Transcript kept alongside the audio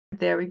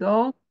There we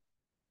go.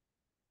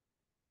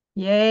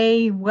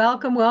 Yay.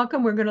 Welcome,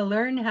 welcome. We're going to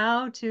learn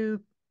how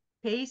to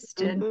paste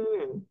and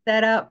Mm-hmm.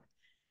 set up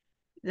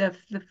the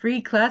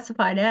free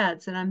classified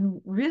ads. And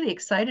I'm really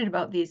excited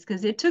about these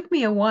because it took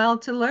me a while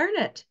to learn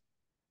it.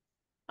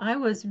 I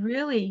was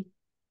really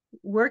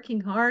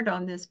working hard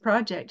on this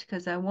project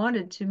because I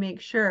wanted to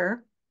make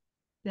sure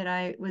that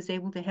I was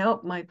able to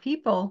help my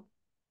people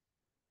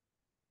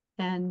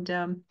and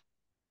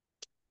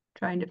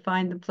trying to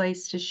find the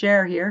place to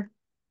share here.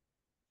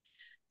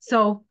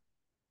 So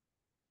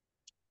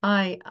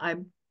I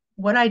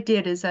what I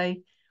did is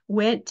I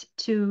went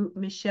to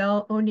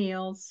Michelle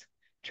O'Neill's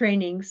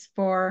trainings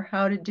for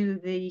how to do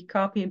the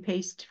copy and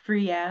paste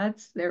free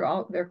ads.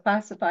 They're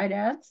classified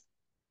ads.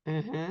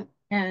 Mm-hmm.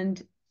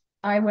 And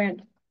I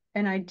went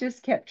and I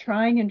just kept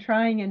trying and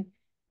trying, and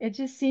it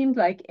just seemed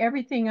like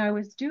everything I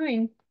was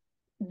doing,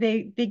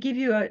 they give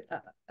you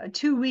a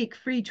 2 week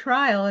free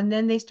trial and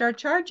then they start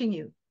charging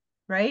you,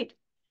 right?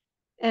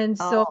 And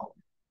so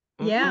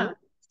Oh, mm-hmm. yeah,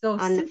 so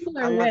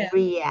similar On the web,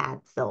 free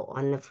ads, so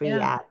on the free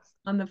yeah, ads.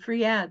 on the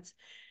free ads.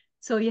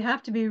 So you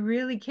have to be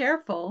really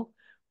careful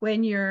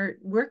when you're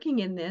working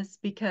in this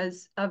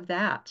because of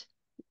that.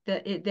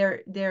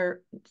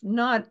 They're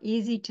not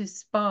easy to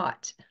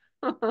spot.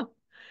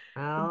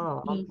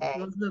 Oh, okay.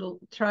 Those little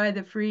try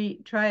it free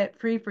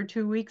for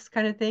 2 weeks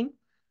kind of thing.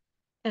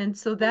 And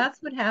so Mm, that's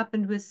what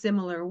happened with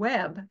similar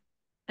web.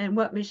 And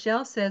what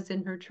Michelle says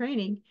in her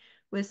training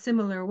with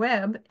similar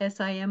web,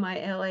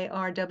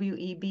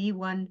 SIMILARWEB,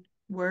 one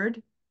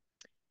word,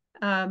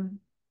 um,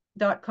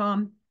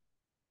 .com,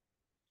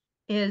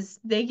 is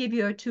they give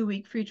you a 2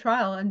 week free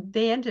trial and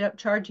they ended up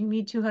charging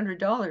me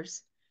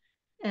 $200.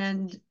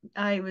 And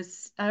I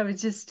was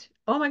just,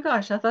 oh my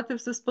gosh, I thought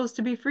this was supposed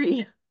to be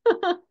free.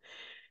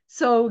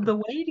 So the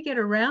way to get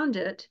around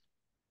it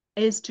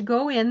is to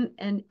go in,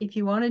 and if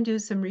you want to do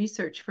some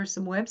research for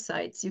some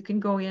websites, you can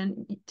go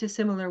in to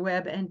Similar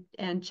Web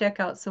and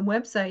check out some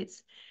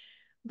websites,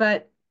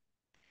 but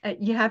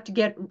you have to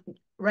get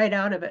right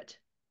out of it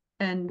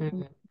and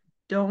mm.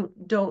 don't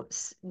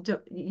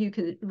you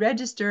can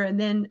register and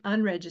then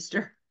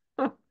unregister.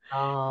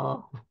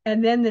 Oh,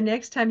 And then the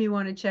next time you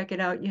want to check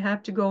it out, you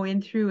have to go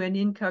in through an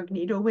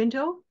incognito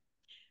window.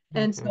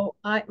 And mm-hmm. so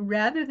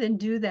rather than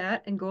do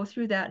that and go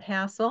through that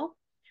hassle,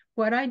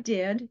 what I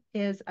did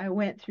is I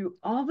went through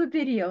all the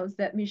videos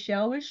that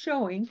Michelle was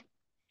showing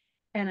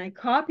and I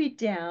copied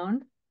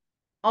down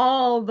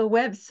all the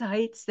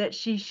websites that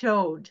she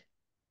showed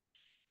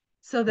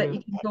so that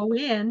you can Okay, go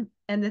in.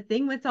 And the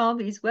thing with all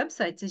these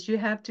websites is you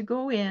have to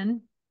go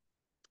in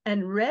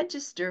and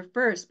register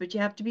first, but you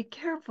have to be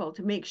careful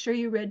to make sure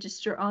you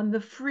register on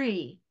the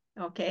free.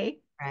 Okay.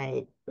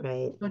 right,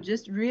 right. So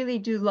just really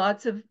do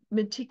lots of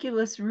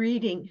meticulous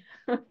reading.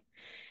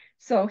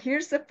 So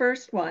here's the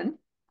first one,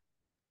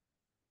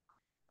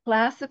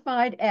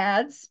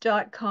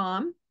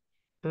 classifiedads.com.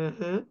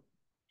 Mm-hmm.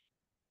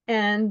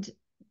 And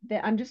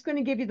I'm just going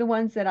to give you the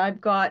ones that I've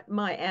got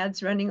my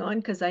ads running on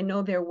because I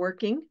know they're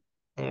working.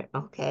 There,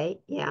 okay,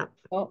 yeah.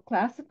 Well,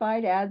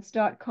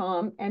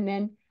 classifiedads.com and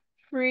then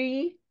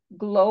free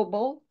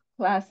global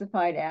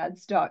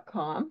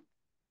classifiedads.com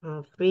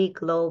Free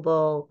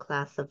global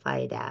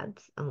classified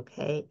ads.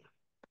 Okay.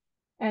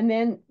 and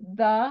then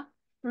the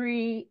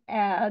free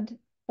ad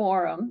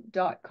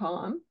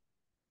forum.com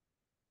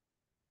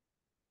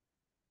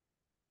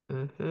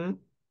Mm-hmm.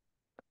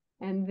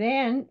 and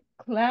then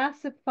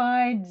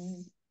classified,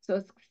 so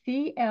it's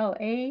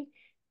CLASSIFIEDZ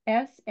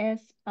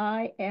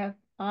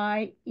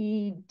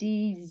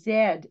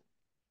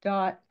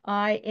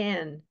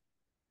 .in.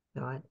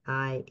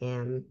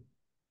 .in.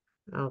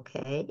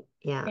 Okay,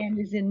 yeah. And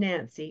is in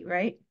Nancy,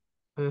 right?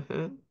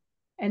 Mm-hmm.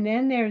 And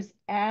then there's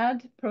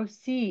add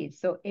proceed.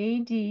 So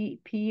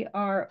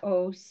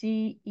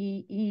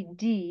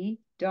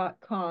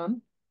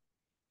ADPROCEED.com.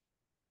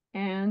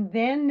 And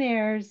then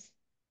there's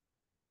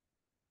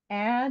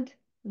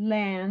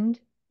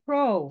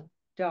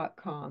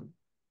addlandpro.com.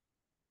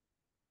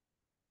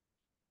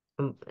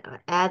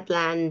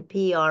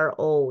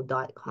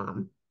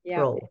 Adlandpro.com. Yeah,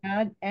 Pro.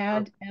 Oh,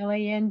 add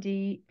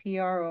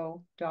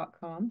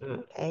LANDPRO.com.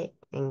 okay,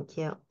 thank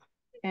you.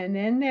 And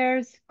then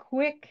there's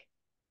quick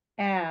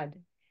add.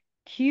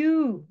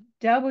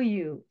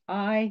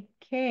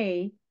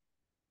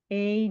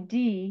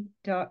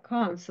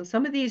 QWIKAD.com. So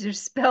some of these are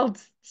spelled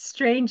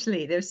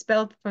strangely. They're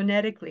spelled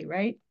phonetically,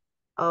 right?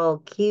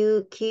 Oh,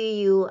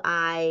 QUIK.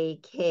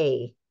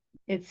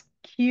 It's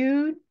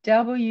Oh,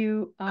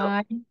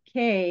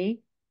 QWIK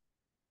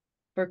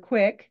for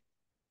quick,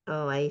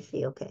 oh, I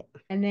see. Okay.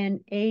 and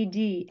then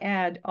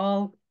add,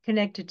 all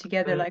connected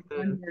together like Mm-hmm.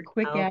 one word,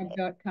 Okay.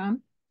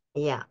 quickadd.com.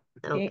 Yeah.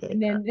 Okay, Okay.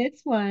 and then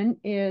this one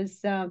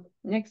is,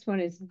 next one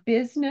is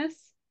business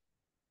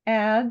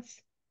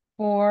ads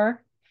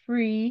for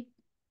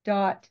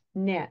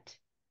free.net.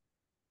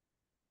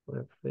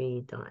 For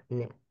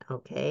free.net.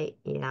 Okay.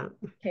 Yeah.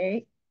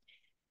 Okay,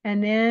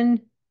 and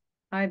then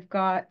I've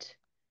got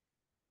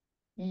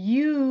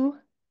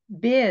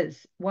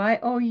youbiz,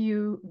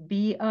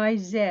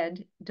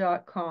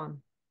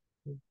 YOUBIZ.com.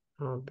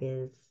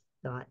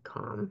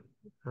 Allbiz.com.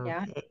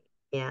 Yeah. Okay.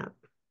 Yeah.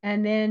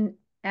 And then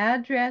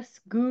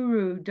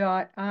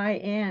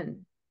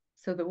addressguru.in.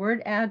 So the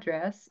word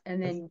address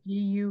and That's then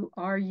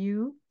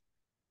GURU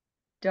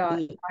dot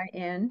E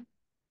IN.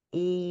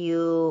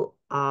 EURU.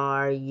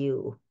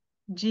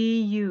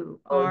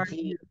 Oh,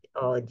 GURU.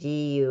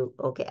 GU.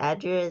 Okay.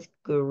 Address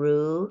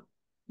guru.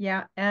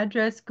 Yeah,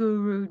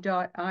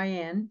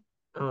 addressguru.in.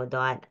 Oh,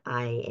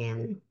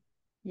 .in.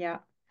 Yeah.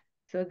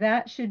 So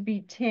that should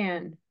be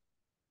 10.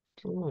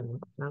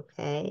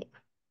 Okay.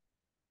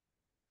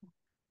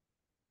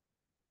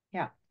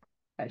 Yeah,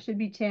 that should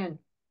be 10.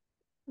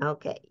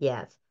 Okay.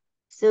 Yes.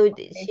 So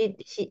Okay.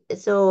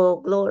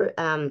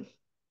 Gloria,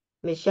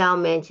 Michelle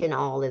mentioned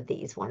all of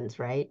these ones,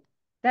 right?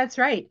 That's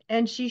right.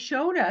 And she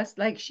showed us,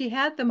 like she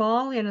had them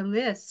all in a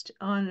list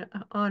and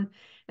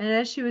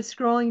as she was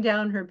scrolling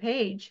down her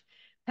page,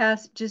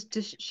 past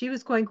she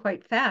was going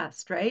quite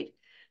fast, right?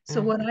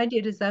 So what Mm-hmm. I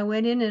did is I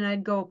went in and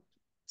I'd go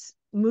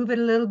move it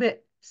a little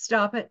bit,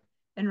 stop it,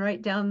 and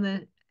write down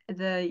the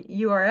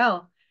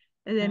URL,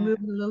 and then move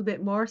it a little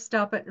bit more,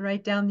 stop it, and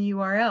write down the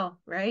URL,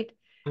 right?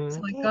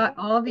 So I Okay. got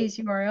all these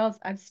URLs.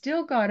 I've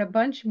still got a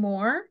bunch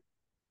more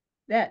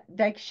that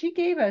like she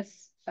gave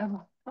us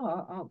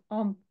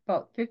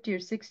about 50 or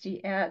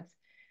 60 ads,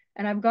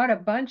 and I've got a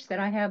bunch that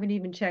I haven't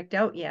even checked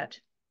out yet.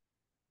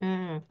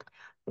 Mm.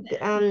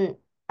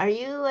 Are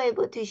you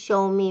able to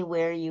show me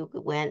where you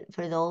went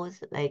for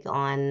those? Like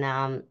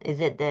on is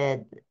it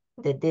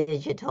the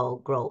digital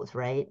growth,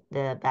 right?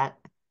 The back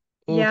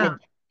in Yeah.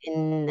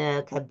 in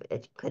the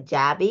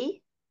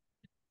Kajabi?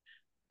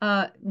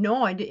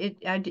 No,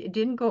 it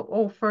didn't go.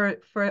 Oh,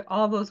 for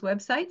all those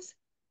websites.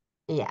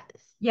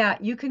 Yes. Yeah,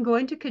 you can go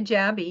into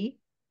Kajabi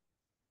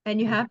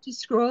and you have to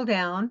scroll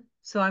down.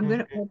 So I'm going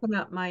to Mm-hmm. open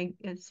up my,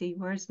 let's see,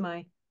 where's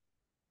my,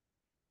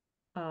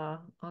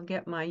 I'll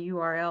get my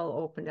URL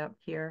opened up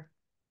here.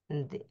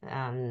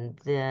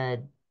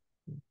 The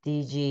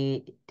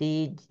DGC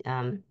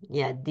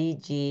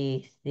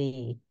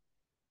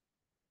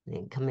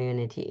the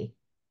community.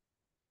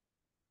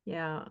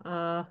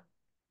 Yeah,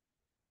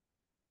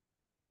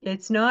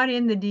 it's not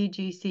in the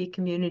DGC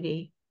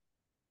community.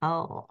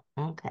 Oh,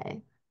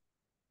 okay.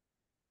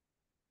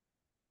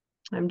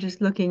 I'm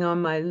just looking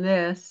on my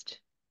list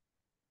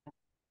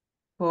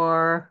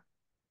for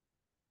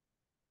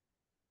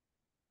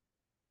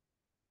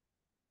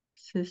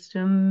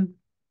system,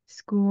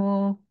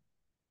 school,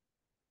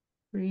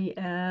 free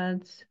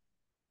ads.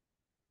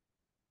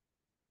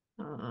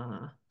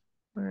 Uh,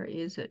 where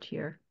is it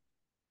here?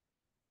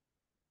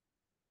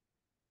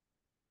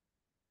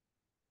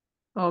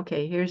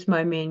 Okay, here's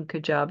my main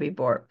Kajabi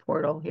board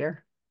portal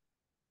here.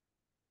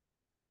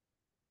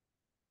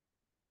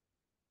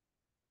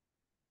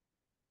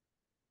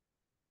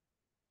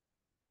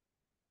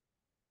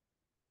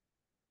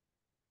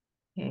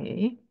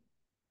 Okay,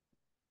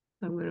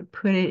 I'm going to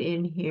put it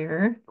in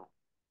here.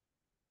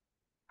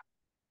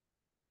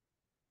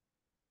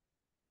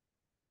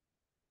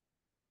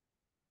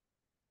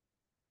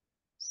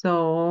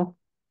 So,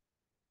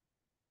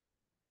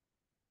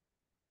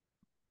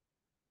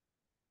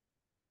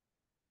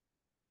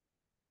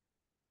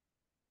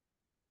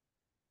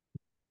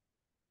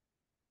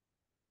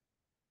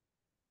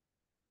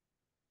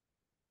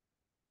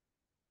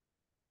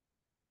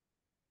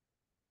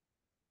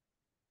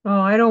 oh,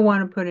 I don't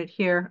want to put it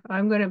here.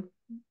 I'm going to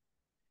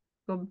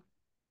go.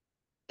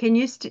 Can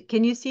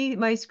you see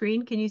my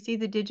screen? Can you see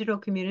the digital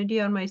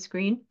community on my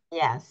screen?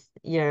 Yes,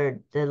 you're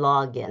the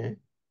login.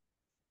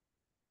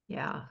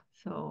 Yeah,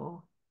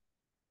 so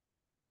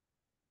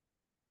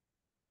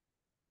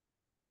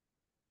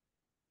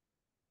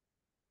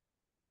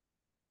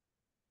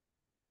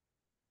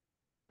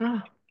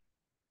ah,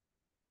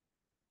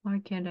 why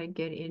can't I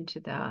get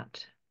into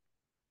that?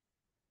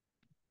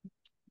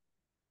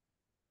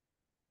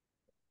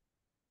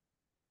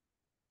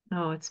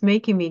 Oh, it's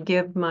making me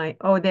give my,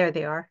 oh, there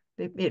they are.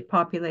 It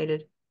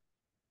populated.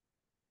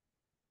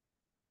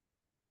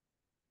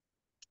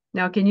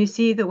 Now, can you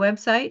see the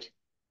website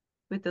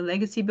with the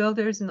legacy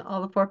builders and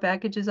all the four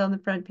packages on the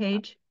front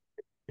page?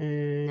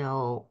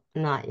 No,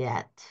 not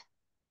yet.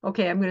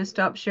 Okay, I'm going to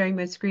stop sharing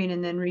my screen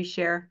and then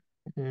reshare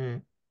Hmm.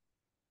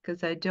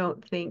 because I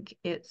don't think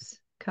it's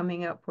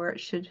coming up where it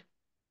should.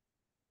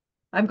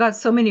 I've got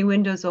so many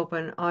windows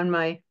open on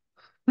my,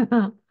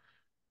 come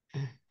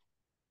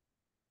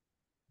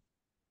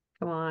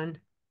on.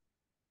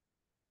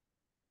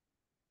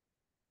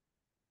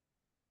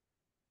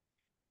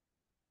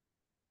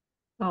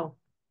 Oh,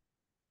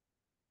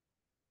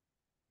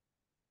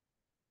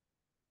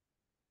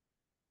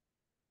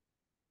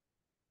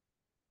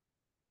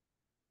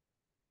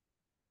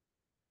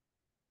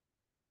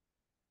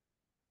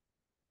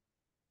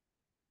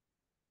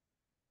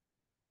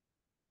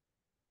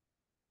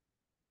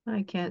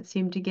 I can't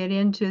seem to get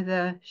into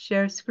the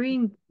share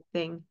screen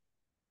thing.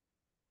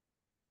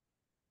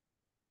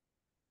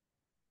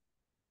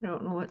 I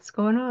don't know what's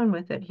going on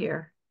with it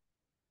here.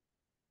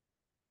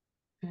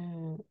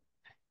 Mm.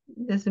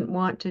 It doesn't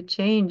want to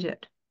change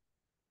it.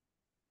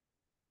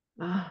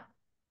 Ah,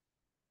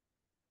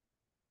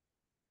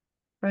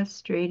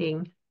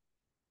 frustrating.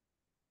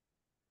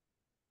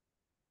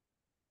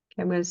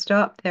 Okay, I'm going to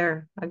stop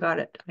there. I got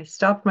it. I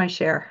stopped my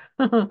share.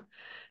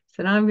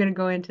 So now I'm going to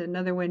go into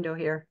another window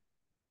here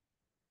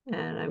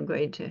and I'm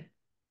going to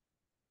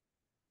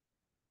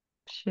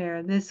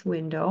share this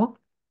window.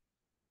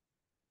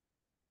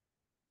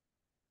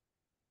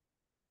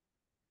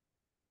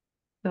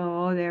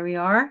 So there we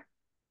are.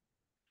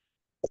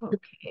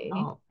 Okay.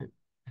 Oh,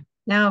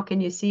 Now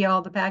can you see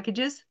all the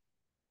packages?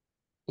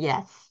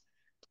 yes.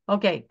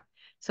 Okay.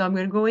 So I'm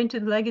going to go into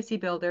the Legacy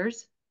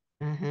Builders.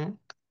 Mm-hmm.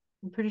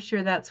 I'm pretty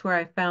sure that's where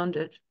I found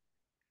it.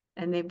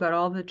 And they've got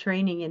all the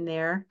training in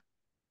there.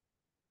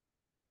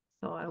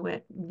 So I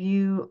went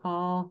view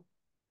all.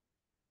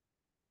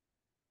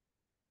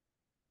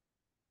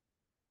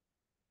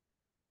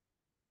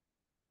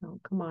 Oh,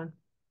 come on.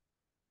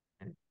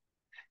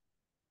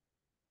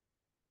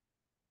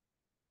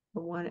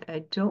 I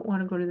don't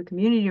want to go to the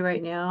community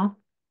right now.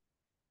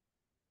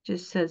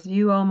 Just says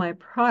view all my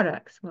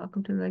products.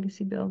 Welcome to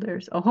Legacy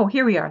Builders. Oh,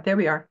 here we are. There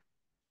we are.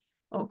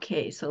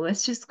 Okay, so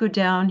let's just go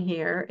down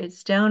here.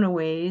 It's down a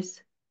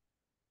ways.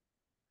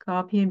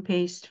 Copy and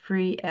paste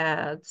free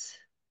ads.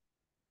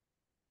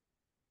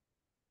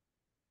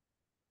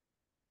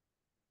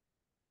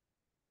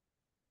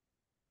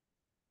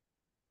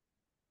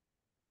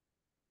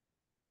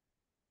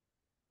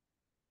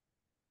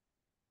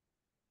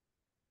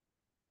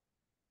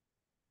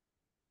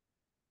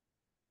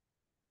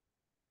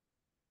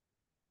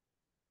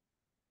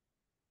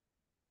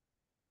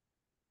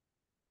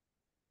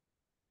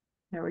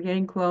 Now we're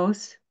getting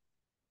close.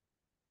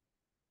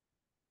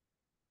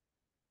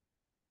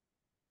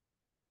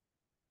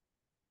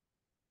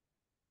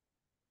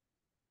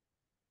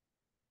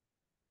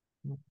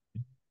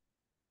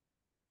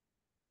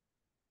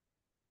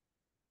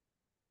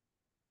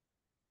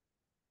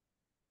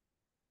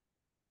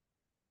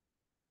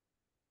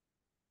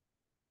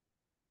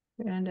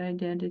 Brand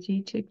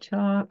identity,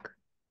 TikTok,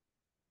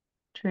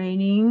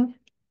 training.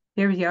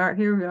 Here we are.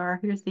 Here we are.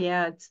 Here's the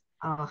ads.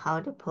 Oh, how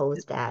to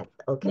post that.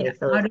 Okay, Yeah,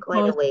 so how it's to quite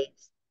a post.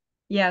 ways.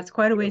 Yeah, it's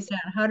quite a ways down.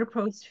 How to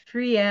post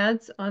free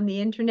ads on the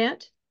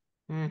internet.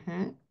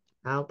 Mm-hmm.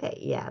 Okay,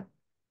 yeah.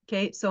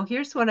 Okay, so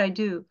here's what I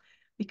do.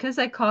 Because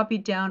I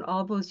copied down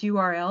all those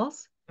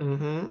URLs, I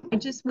Mm-hmm.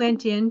 just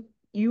went in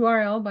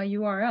URL by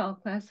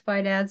URL,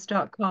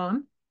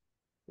 classifiedads.com.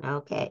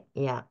 Okay,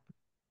 yeah.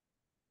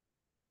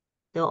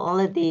 So all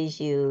of these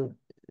you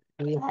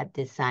had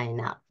to sign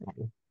up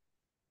then.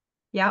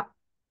 Yeah,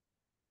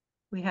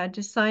 we had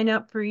to sign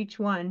up for each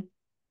one.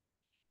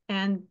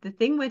 And the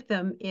thing with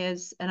them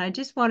is, and I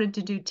just wanted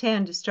to do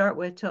 10 to start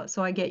with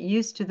so I get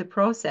used to the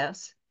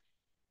process.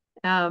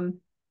 Um,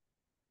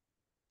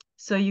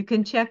 so you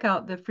can check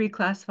out the free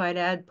classified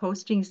ad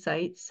posting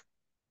sites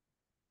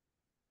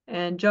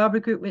and job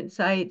recruitment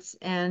sites.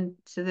 And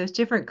so there's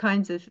different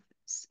kinds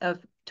of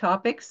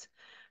topics.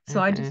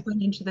 So I Mm-hmm. just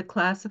went into the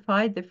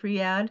classified, the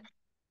free ad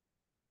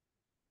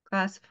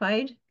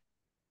classified,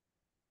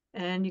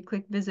 and you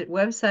click visit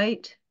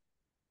website.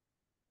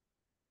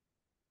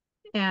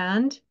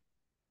 And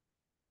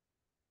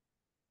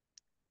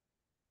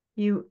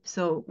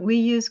so we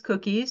use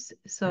cookies.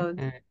 So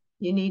Mm-hmm.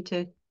 you need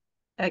to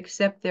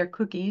accept their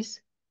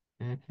cookies.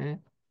 Mm-hmm.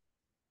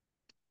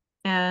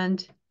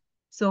 And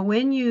so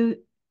when you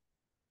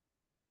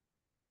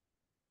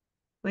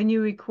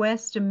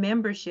request a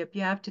membership,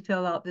 you have to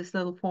fill out this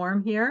little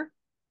form here.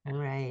 All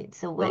right.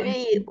 Fill in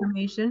some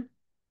information.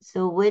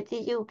 So what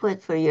did you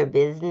put for your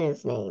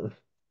business name?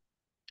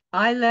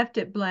 I left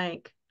it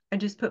blank. I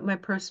just put my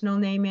personal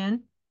name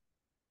in.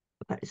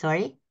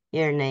 Sorry?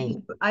 Your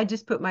name. I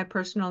just put my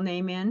personal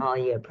name in. Oh,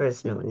 your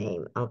personal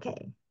name.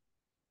 Okay.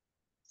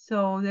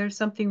 So there's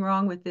something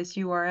wrong with this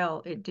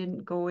URL. It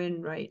didn't go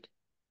in right.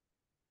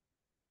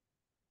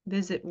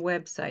 Visit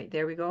website.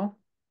 There we go.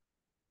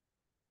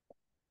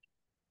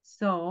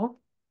 So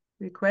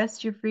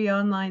request your free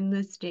online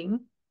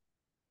listing.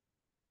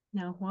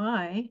 Now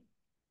why?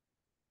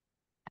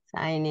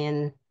 Sign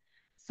in.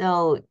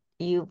 So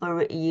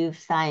you've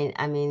signed,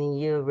 I mean,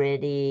 you're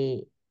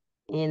already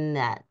in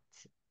that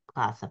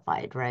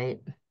classified, right?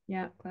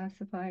 Yeah,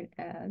 classified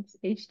ads.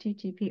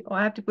 HTTP. Oh,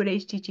 I have to put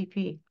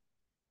HTTP.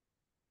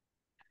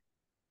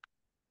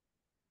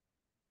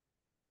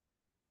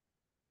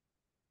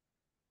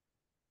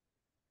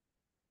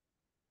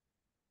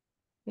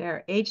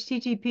 There,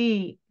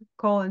 http://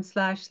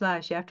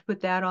 You have to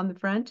put that on the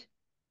front.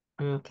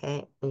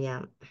 Okay,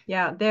 yeah.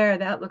 Yeah, there,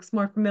 that looks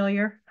more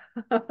familiar.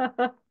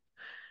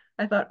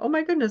 I thought, oh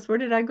my goodness, where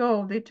did I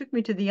go? They took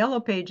me to the yellow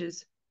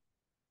pages.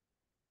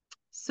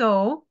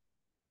 So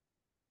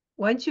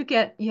once you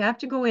have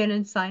to go in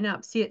and sign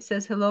up. See, it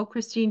says hello,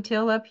 Christine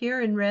Till up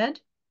here in red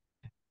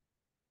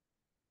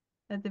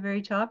at the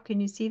very top.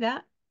 Can you see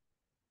that?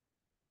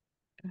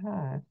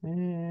 Huh.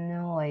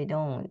 No, I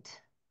don't.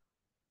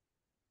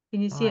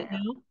 Can you Oh, see it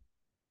now?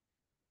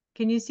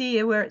 Can you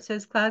see where it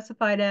says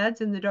classified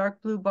ads in the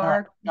dark blue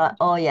bar?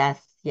 oh,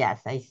 yes,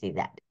 yes, I see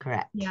that.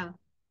 Correct. Yeah.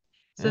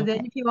 So then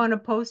Okay. if you want to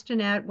post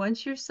an ad,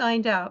 once you're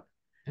signed up,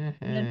 then,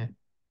 Mm-hmm.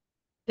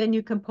 then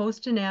you can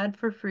post an ad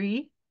for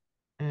free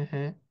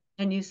Mm-hmm.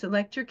 and you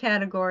select your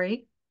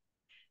category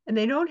and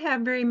they don't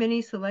have very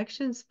many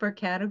selections for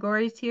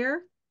categories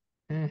here.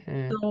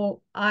 Mm-hmm.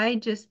 So I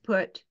just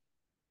put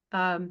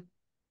um,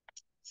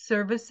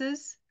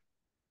 services,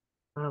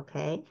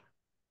 Okay.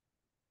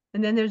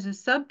 and then there's a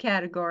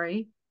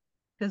subcategory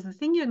because the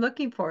thing you're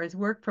looking for is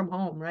work from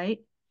home, right?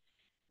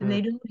 And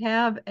they don't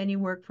have any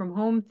work from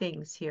home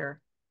things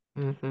here.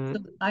 So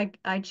Mm-hmm.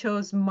 I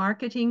chose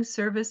marketing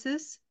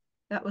services.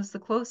 That was the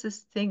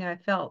closest thing I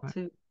felt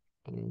to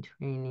In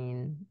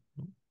training.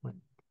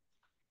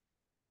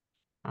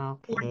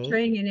 or Okay.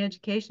 training and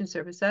education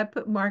service. I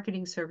put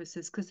marketing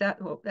services because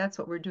that's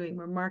what we're doing.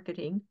 We're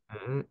marketing.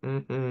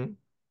 Mm-hmm.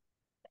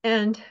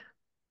 And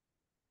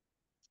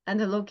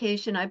the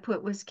location I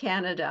put was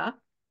Canada.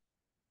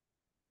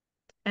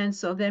 And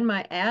so then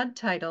my ad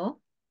title,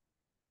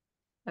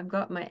 I've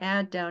got my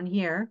ad down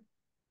here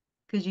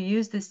because you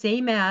use the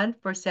same ad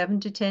for 7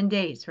 to 10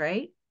 days,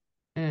 right?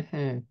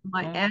 Mm-hmm.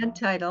 My ad Mm-hmm.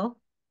 title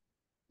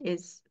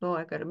is, oh,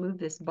 I got to move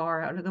this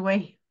bar out of the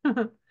way.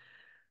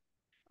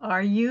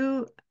 Are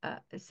you,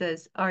 it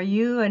says, are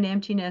you an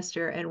empty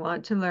nester and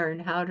want to learn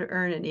how to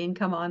earn an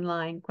income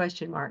online?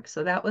 Question mark.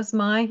 So that was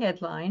my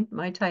headline,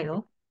 my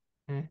title.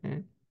 Mm-hmm.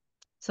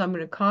 So I'm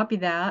going to copy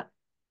that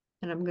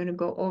and I'm going to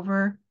go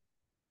over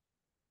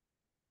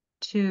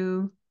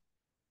to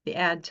the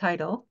ad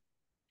title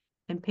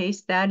and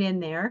paste that in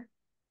there.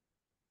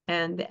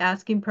 And the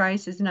asking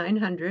price is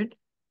 900.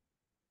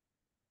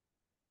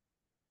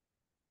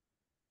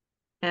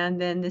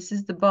 And then this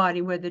is the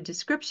body where the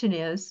description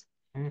is.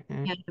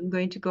 Mm-hmm. And I'm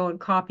going to go and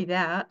copy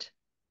that.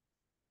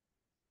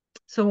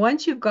 So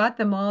once you've got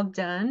them all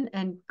done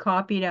and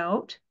copied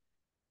out,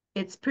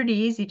 it's pretty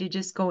easy to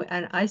just go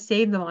and I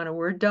save them on a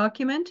Word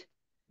document.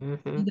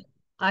 Mm-hmm.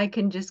 I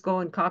can just go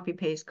and copy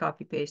paste,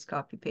 copy paste,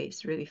 copy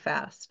paste really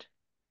fast.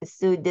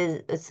 So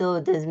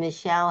does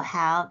Michelle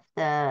have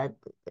the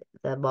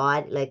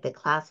mod like the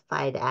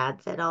classified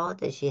ads at all?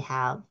 Does she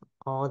have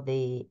all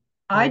the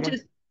I part of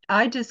just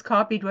I just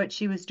copied what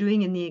she was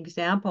doing in the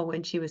example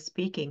when she was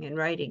speaking and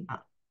writing oh,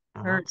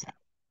 hers. okay.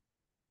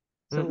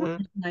 So where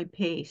Mm-hmm. can I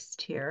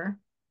paste here?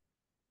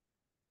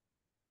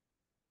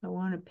 I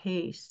want to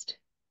paste.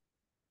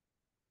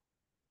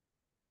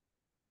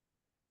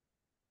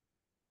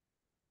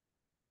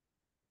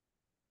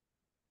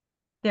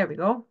 There we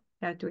go.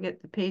 I have to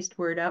get the paste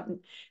word up.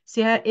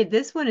 See,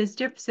 this one is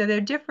different. So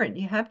they're different.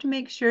 You have to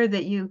make sure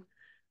that you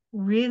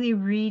really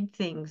read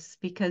things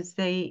because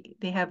they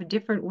have a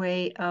different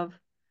way of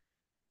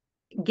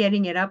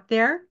getting it up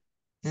there.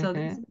 So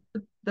this Mm-hmm.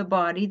 is the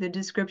body, the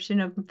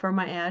description of for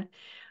my ad.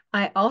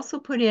 I also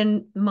put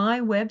in my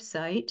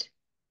website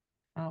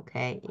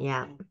Okay,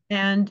 yeah.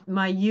 and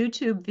my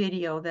YouTube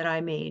video that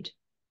I made.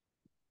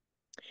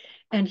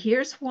 And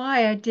here's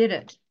why I did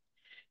it.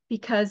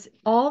 Because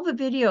all the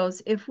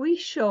videos, if we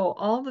show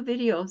all the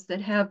videos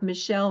that have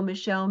Michelle,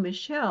 Michelle,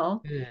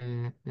 Michelle,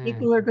 Mm-hmm.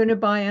 people are going to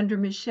buy under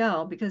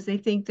Michelle because they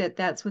think that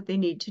that's what they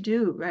need to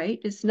do, right?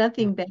 It's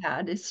nothing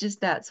bad. It's just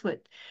that's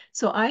what.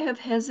 So I have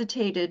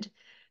hesitated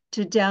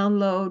to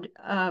download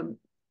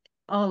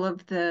all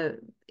of the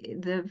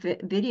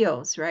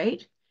videos,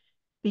 right?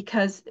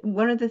 Because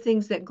one of the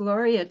things that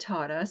Gloria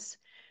taught us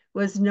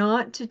was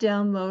not to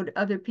download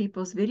other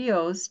people's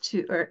videos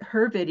to, or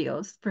her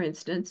videos, for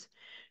instance,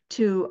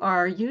 to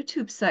our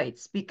YouTube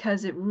sites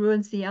because it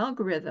ruins the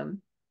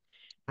algorithm.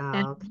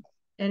 And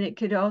Okay. it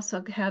could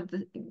also have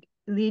the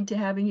lead to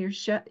having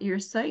your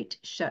site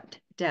shut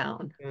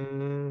down.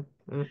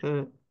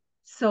 Mm-hmm.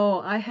 So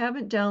I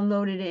haven't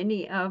downloaded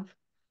any of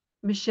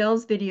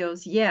Michelle's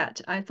videos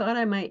yet. I thought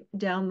I might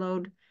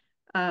download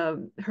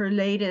her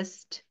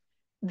latest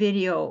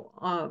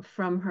video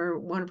from her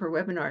one of her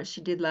webinars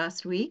she did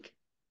last week.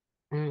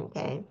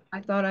 Okay. I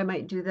thought I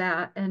might do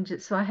that, and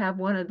just so I have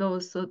one of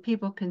those so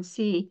people can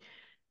see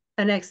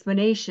an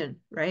explanation,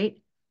 right?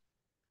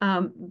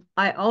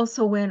 I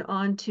also went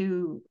on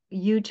to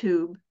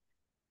YouTube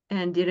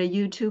and did a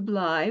YouTube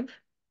live,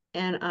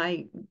 and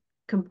I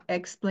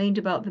explained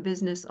about the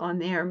business on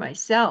there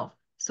myself.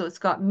 So it's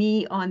got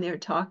me on there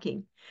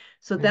talking.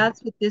 So Mm-hmm.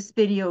 that's what this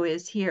video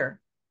is here.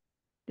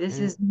 This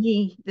is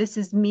me. This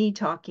is me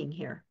talking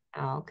here.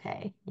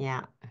 Okay.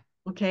 Yeah.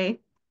 Okay.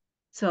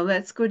 So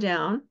let's go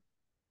down.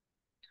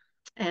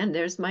 And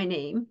there's my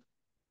name,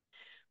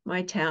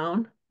 my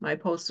town, my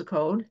postal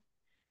code.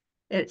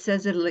 It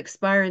says it'll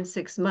expire in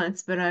 6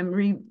 months, but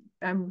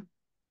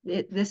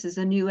this is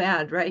a new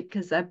ad, right?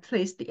 Because I've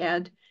placed the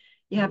ad.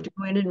 You have Mm-hmm. to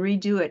go in and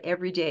redo it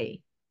every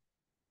day.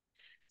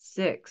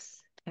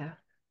 6FUH.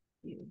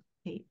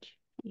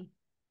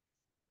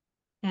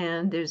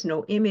 And there's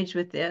no image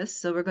with this.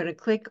 So we're going to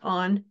click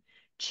on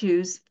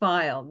choose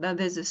file. Now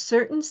there's a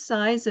certain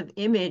size of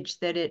image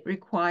that it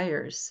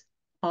requires.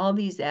 All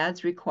these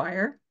ads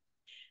require.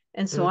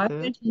 And so I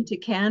Mm-hmm. went into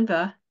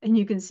Canva and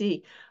you can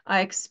see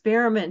I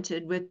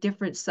experimented with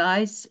different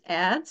size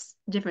ads,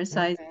 different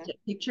size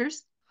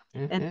pictures.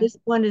 And Mm-hmm. this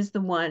one is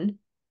the one.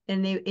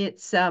 And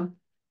it's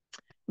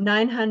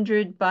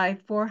 900 by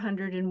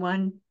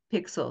 401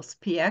 pixels,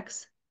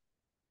 PX.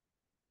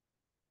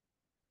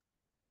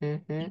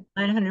 Mm-hmm.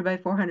 900 by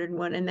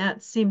 401, and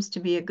that seems to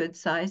be a good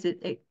size.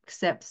 It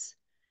accepts,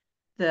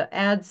 the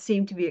ads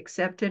seem to be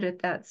accepted at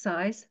that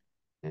size.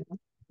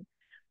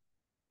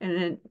 And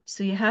then,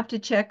 so you have to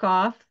check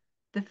off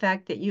the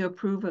fact that you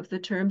approve of the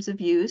terms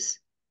of use.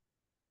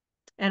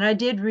 And I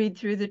did read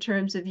through the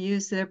terms of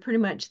use. They're pretty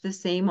much the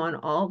same on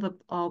all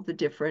the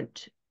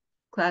different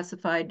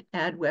classified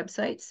ad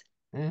websites.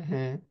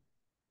 Mm-hmm.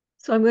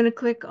 So I'm going to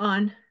click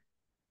on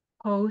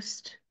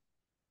post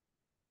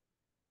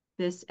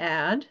this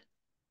ad.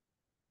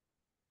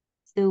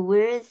 So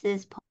where is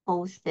this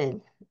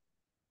posted?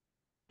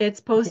 It's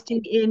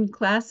posting in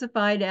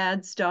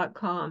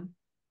classifiedads.com,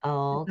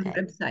 Oh, the okay.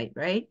 website,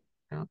 right?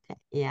 Okay.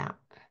 Yeah.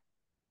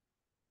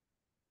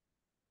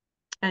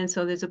 And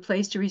so there's a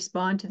place to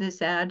respond to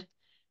this ad.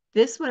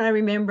 This one, I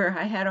remember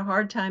I had a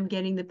hard time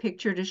getting the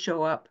picture to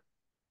show up.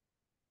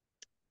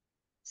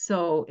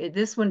 So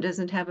this one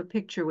doesn't have a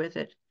picture with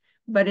it,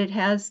 but it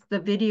has the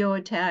video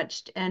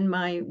attached and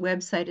my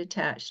website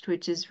attached,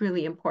 which is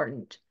really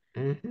important.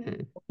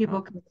 Mm-hmm. People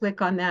Oh, can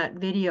click on that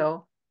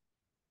video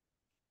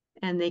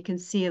and they can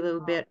see a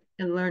little bit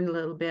and learn a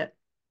little bit.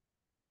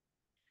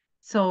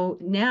 So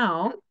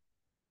now,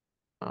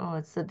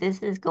 oh, so this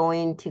is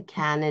going to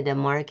Canada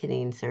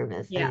Marketing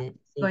Service. yeah, I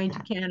see going to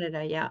that.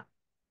 Canada, yeah.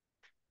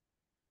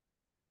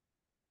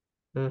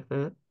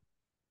 Mm-hmm.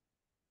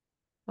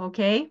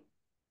 Okay,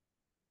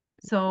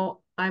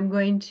 so I'm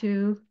going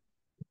to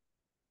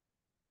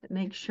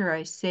make sure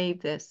I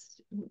save this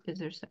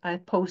because I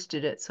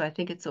posted it, so I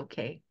think it's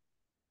okay.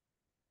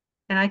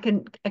 And I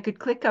could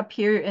click up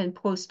here and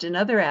post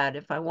another ad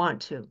if I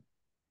want to,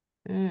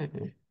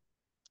 Mm-hmm.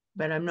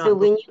 but I'm So not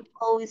going.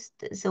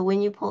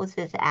 when you post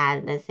this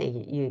ad, let's say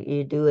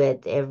you do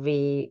it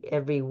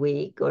every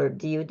week, or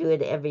do you do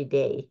it every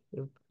day?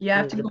 You You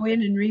have do to the go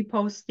in and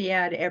repost the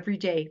ad every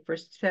day for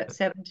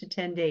 7 to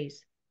 10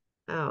 days.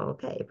 Oh,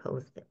 okay,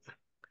 post it.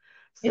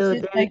 It's So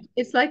just then, like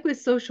it's like with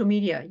social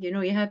media. You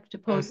have to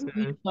post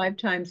three mhm, to five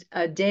times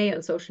a day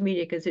on social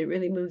media because it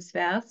really moves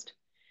fast.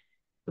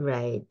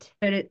 right.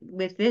 But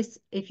with this,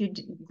 if you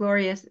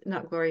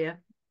not Gloria,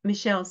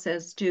 Michelle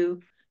says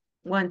do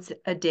once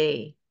a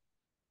day,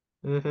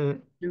 Mm-hmm.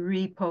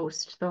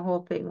 repost the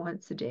whole thing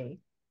once a day.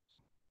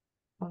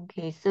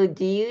 Okay, so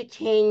do you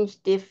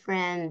change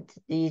different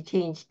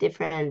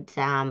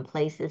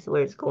places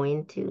where it's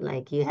going to?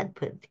 Like you had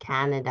put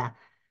Canada.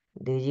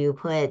 Did you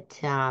put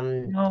No,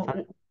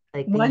 some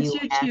like the once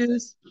you US?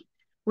 choose,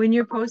 when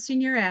you're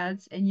posting your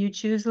ads and you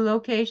choose a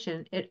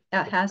location, it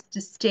has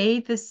to stay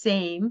the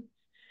same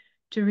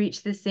to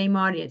reach the same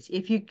audience.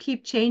 If you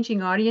keep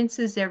changing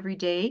audiences every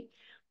day,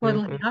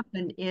 what'll Mm-hmm.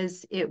 happen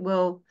is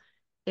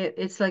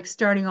it's like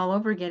starting all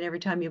over again every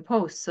time you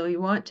post. So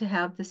you want to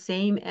have the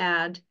same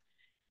ad,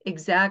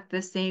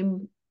 the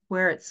same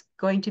where it's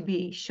going to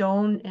be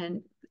shown,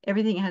 and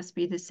everything has to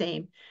be the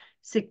same,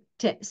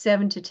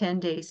 7 to 10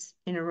 days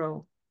in a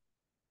row.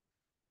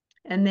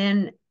 And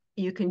then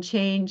you can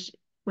change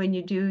when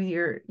you do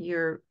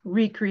your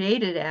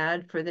recreated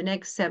ad for the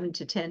next 7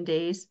 to 10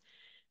 days,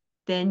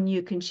 then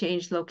you can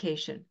change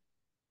location.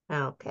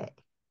 Okay.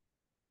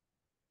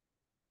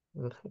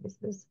 Okay, this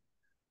is.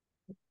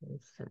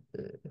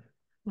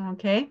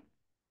 Okay.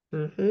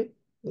 Mm-hmm.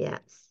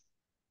 Yes.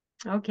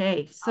 Okay.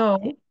 Okay.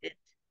 So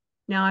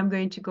now I'm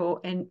going to go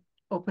and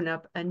open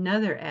up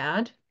another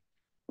ad.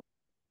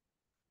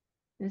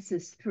 This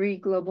is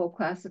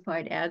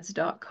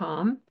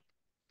 3globalclassifiedads.com.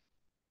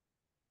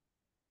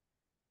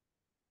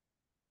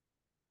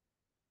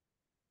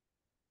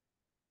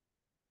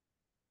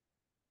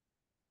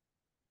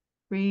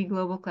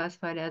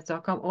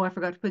 Globalclassifiedads.com. Oh, I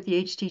forgot to put the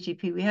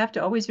HTTP. We have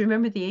to always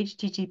remember the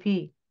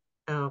HTTP.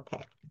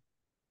 Okay.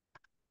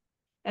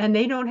 And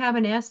they don't have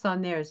an S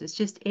on theirs. It's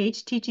just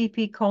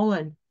HTTP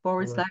colon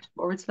forward Mm, slash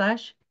forward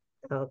slash.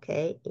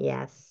 okay.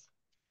 Yes.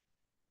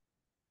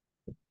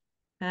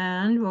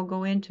 And we'll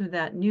go into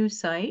that new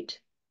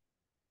site.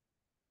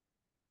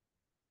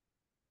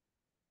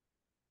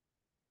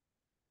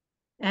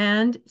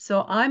 And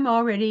so I'm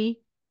already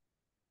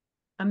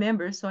a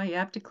member, so I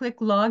have to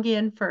click log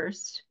in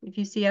first. If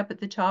you see up at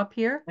the top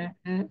here,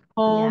 Mm-hmm. Yeah.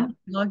 home,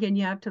 log in,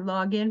 you have to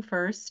log in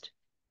first.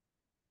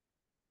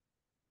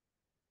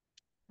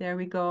 There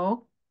we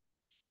go.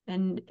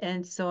 And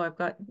so I've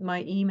got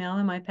my email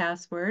and my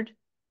password.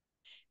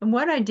 And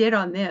what I did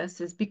on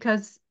this is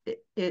because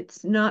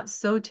it's not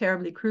so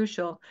terribly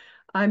crucial,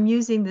 I'm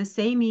using the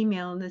same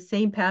email and the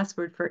same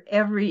password for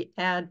every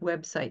ad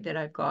website that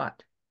I've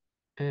got.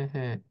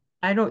 Mm-hmm.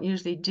 I don't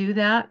usually do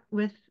that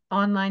with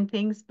online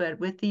things, but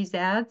with these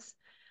ads,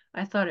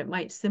 I thought it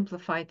might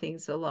simplify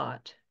things a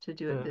lot to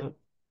do it this.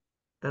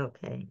 Mm-hmm.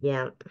 Okay.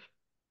 Yeah.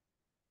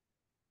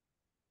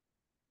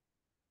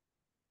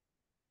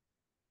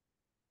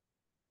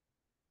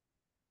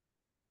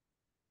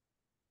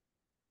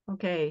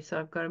 Okay, so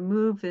I've got to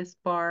move this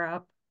bar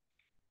up.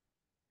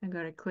 I'm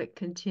going to click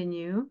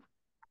continue.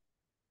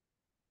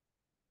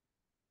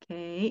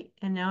 Okay,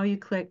 and now you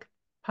click,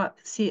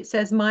 see it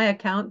says my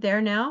account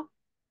there now.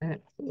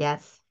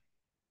 Yes.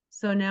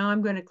 So now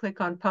I'm going to click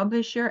on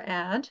publish your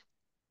ad.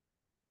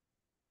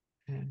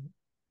 Mm.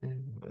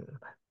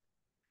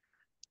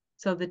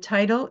 So the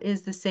title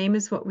is the same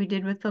as what we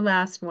did with the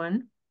last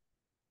one.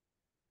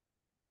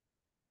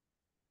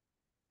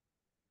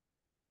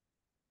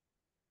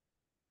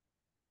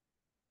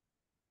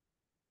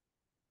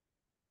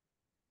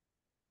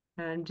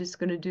 I'm just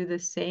going to do the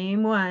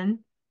same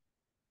one.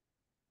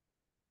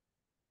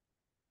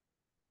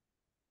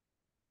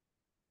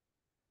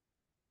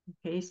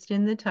 Paste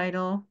in the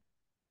title.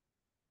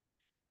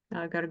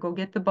 Now I've got to go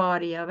get the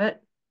body of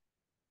it.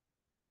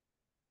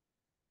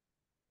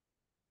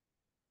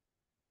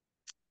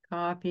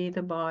 Copy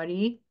the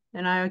body.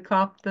 And I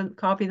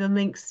copy the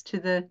links to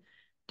the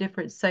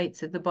different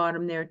sites at the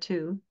bottom there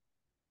too.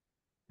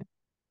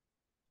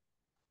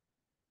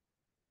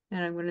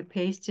 And I'm going to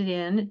paste it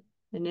in,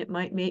 and it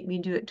might make me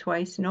do it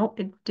twice. No,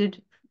 it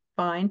did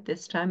fine.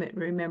 This time it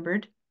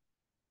remembered.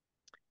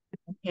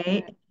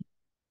 Okay.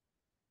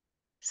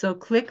 So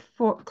click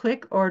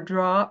or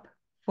drop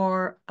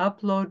for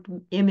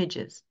upload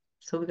images.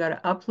 So we got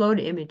to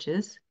upload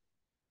images.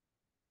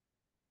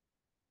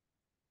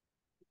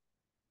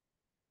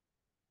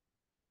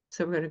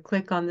 So we're going to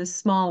click on this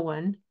small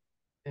one.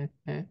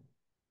 Mm-hmm.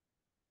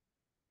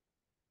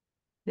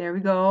 There we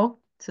go.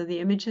 So the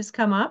images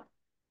come up.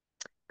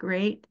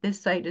 Great.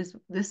 This site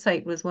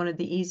was one of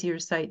the easier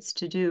sites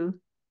to do.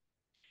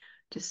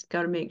 Just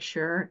got to make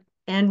sure.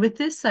 And with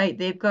this site,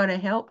 they've got a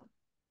help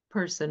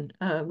person,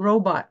 a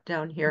robot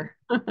down here,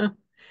 if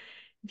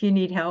you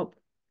need help.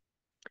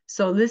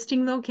 So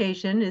listing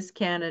location is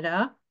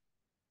Canada,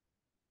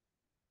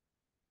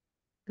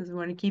 because we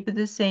want to keep it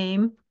the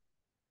same.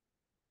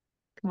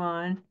 Come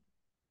on.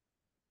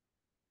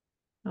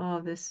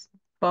 Oh, this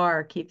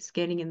bar keeps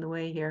getting in the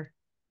way here.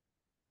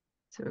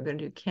 So we're going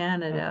to do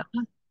Canada.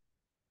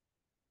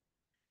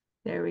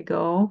 There we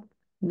go.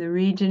 The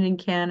region in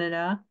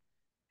Canada.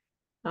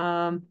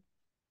 Um,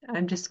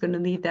 I'm just going to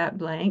leave that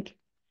blank.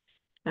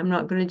 I'm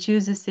not going to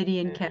choose a city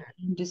in Canada.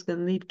 I'm just going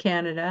to leave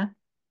Canada.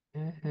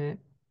 Mm-hmm.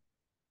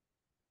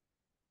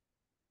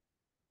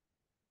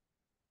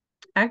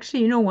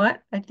 Actually, you know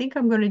what? I think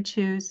I'm going to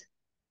choose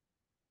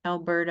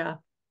Alberta,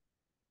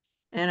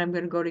 and I'm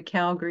going to go to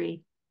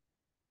Calgary.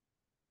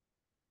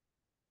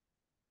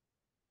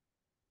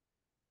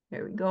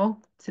 There we go.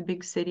 It's a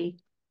big city.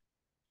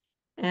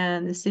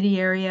 And the city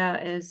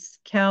area is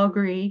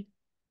Calgary,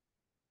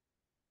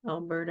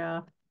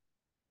 Alberta.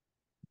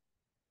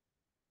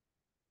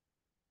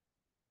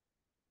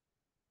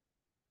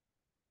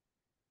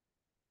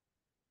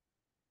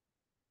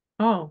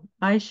 Oh,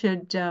 I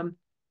should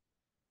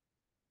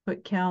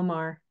put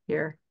Kalmar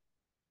here.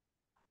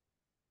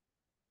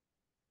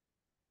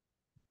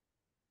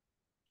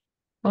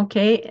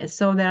 Okay,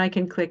 so then I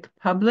can click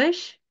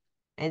publish.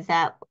 Is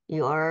that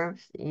your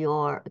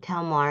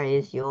Kalmar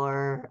is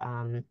your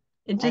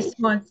It just place?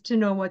 wants to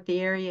know what the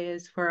area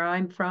is where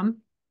I'm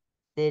from.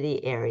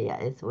 City area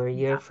is where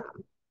you're Yeah.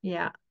 from.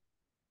 Yeah.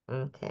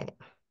 Okay.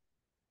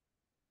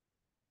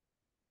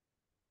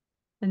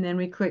 And then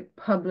we click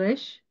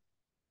publish.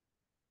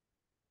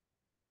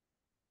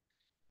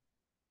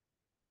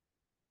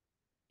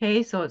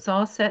 Okay, so it's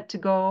all set to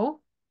go.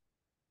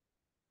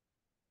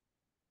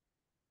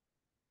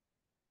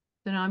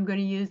 Then I'm going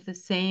to use the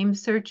same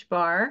search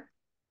bar,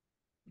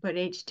 but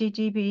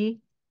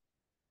HTTP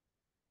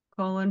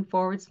colon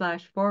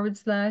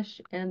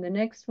 // and the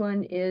next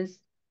one is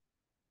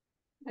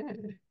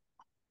Mm.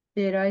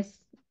 did I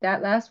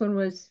that last one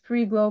was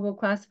free global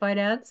classified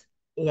ads?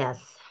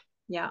 Yes.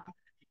 Yeah.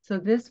 So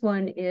this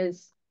one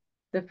is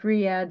the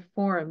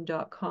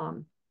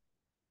freeadforum.com.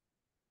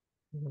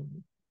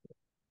 Mhm.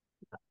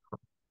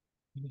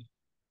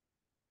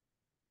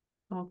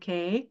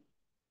 Okay.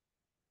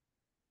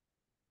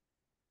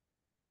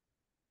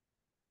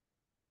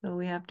 So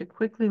we have to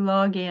quickly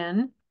log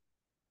in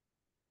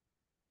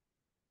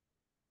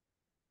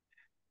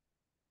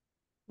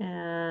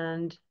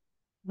and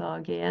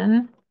log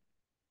in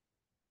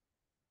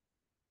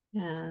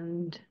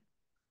and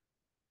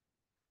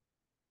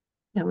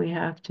then we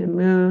have to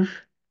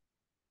move.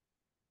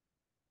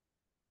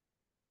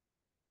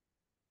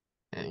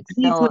 And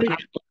Please so, wait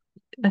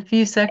a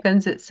few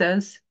seconds, it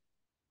says.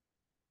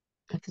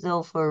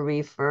 so for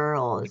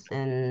referrals,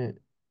 and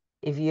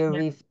if you're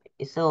Yeah.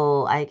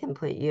 so I can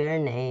put your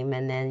name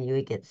and then you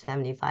would get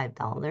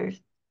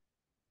 $75.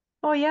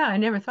 Oh yeah, I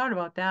never thought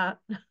about that.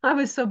 I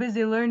was so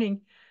busy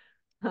learning.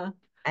 Huh.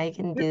 I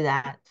can do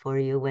that for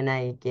you when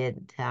I get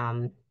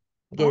Oh,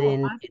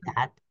 into awesome.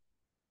 that.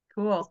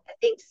 Cool. I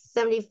think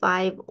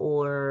 75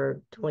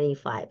 or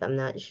 25. I'm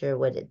not sure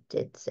what it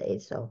did say,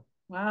 so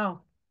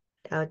Wow.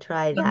 I'll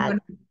try I'm going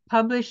that. to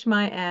publish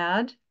my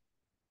ad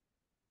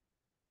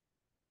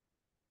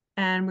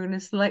and we're going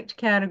to select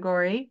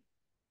category.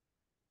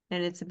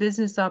 And it's a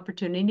business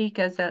opportunity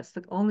because that's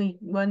the only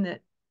one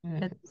that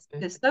it's Mhm.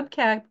 the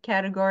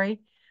subcategory.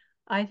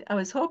 I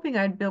was hoping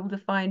I'd be able to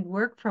find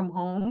work from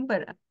home,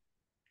 but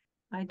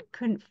I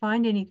couldn't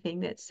find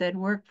anything that said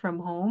work from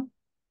home.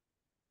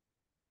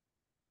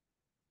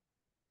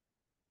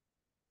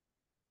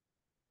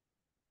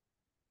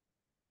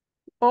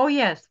 Oh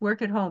yes,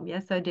 work at home.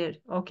 Yes, I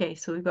did. Okay,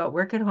 so we've got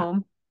work at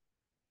home.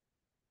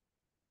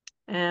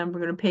 And we're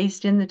going to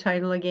paste in the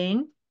title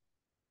again.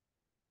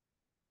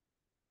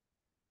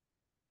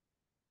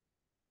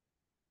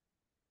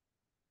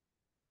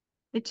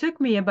 It took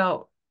me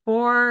about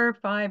 4 or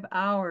 5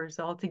 hours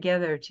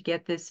altogether to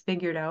get this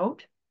figured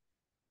out.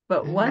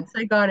 But Mhm. once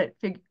I got it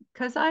figured,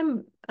 because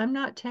I'm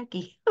not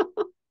techie.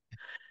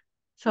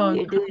 So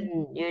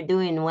You're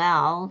doing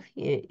well.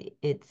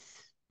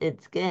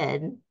 It's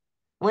good.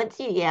 Once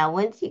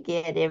you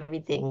get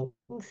everything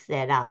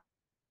set up,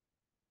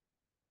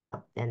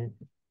 then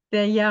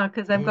yeah,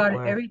 because I've it got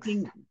works.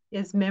 everything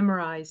is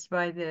memorized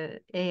by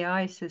the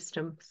AI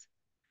systems.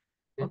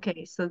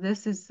 Okay, so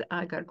this is,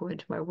 I got to go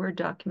into my Word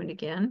document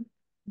again,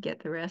 get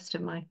the rest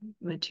of my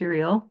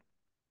material.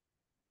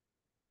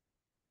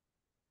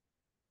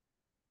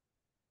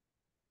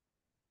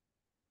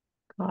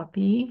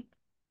 Copy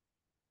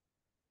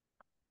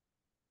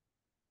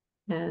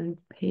and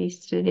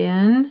paste it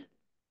in.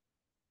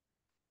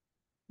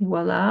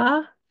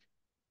 Voila.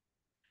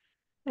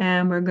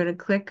 And we're going to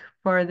click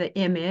for the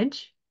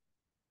image.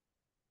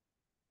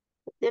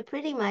 They're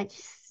pretty much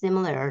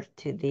similar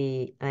to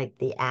the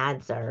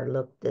ads are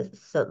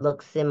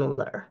look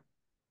similar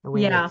the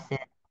way Yeah, it's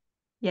set.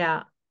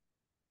 yeah.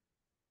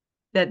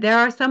 That there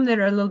are some that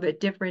are a little bit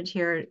different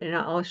here, and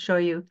I'll show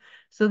you.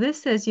 So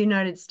this says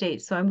United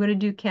States. So I'm going to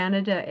do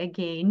Canada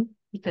again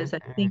because I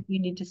Mm-hmm. think you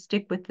need to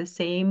stick with the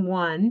same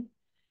one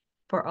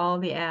for all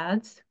the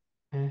ads.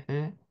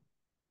 Mm-hmm.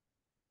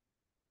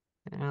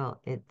 No,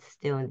 it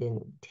still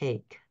didn't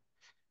take.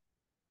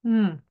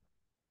 Hmm.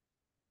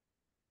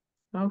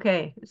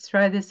 Okay, let's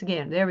try this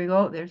again. There we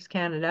go. There's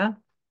Canada.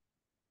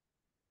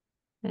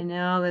 And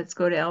now let's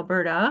go to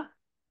Alberta.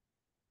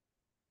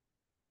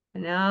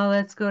 And now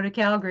let's go to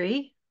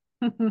Calgary.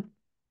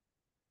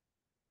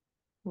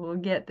 We'll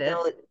get this.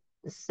 So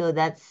so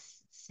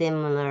that's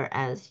similar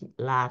as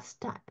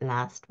last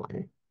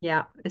one.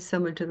 Yeah, it's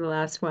similar to the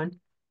last one.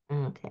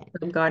 Okay.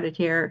 I've got it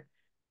here.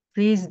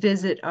 Please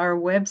visit our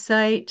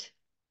website.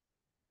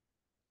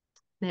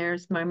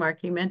 There's my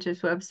Marketing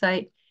Mentors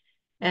website.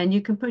 And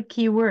you can put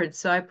keywords.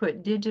 So I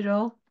put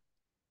digital,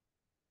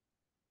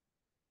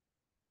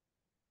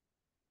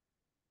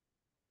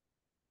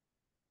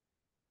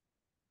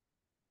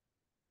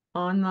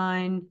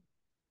 online,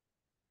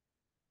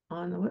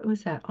 what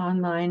was that?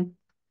 Online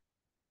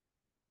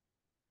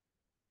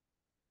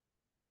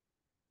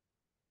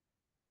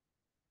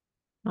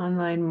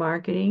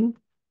marketing,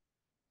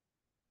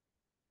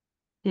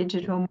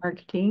 digital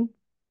marketing.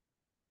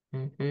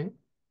 Mm-hmm.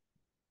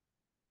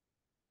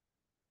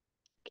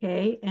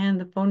 Okay, and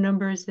the phone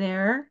number is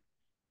there.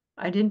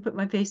 I didn't put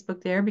my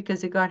Facebook there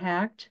because it got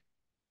hacked.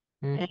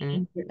 Mm-hmm.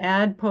 And your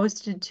ad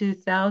posted to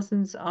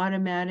thousands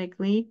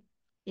automatically.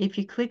 If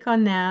you click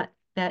on that,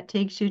 that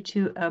takes you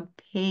to a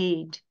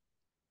paid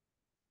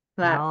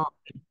platform.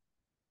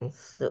 Oh,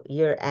 so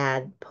your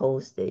ad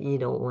posted, you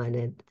don't want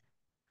it.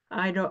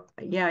 I don't,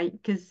 yeah,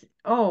 because,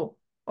 oh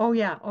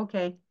yeah,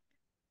 okay.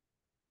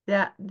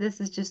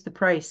 This is just the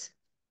price.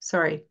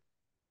 Sorry.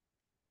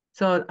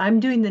 So I'm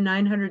doing the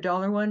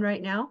 $900 one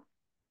right now.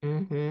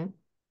 Mm-hmm.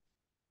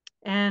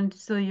 And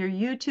so your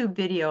YouTube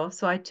video,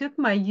 so I took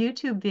my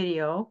YouTube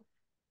video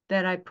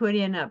that I put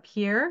in up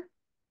here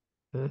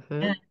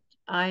Mm-hmm. and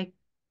I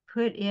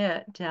put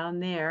it down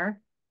there.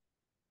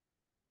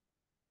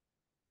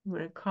 I'm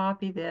going to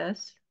copy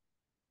this.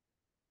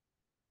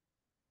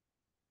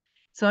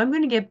 So I'm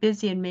going to get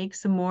busy and make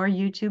some more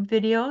YouTube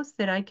videos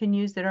that I can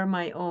use that are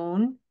my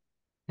own,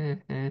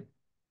 Mm-hmm.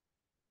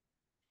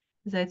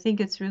 because I think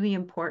it's really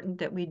important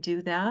that we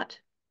do that.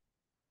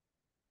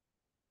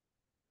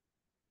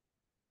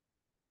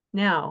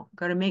 Now,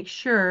 got to make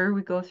sure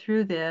we go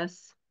through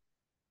this.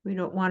 We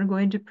don't want to go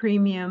into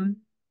premium.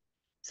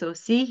 So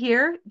see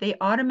here, they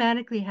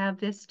automatically have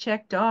this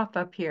checked off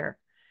up here.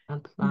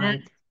 And that,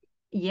 Applied.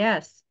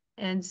 yes.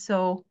 And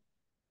so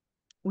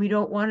we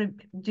don't want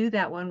to do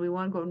that one. We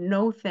want to go,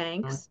 no Oh,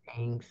 thanks.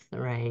 thanks.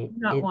 Right. Do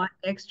not want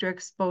extra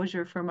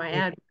exposure for my It's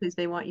ad because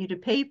they want you to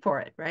pay for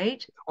it,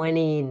 right?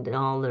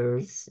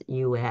 $20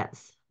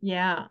 US.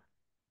 Yeah.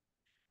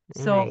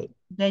 So Right.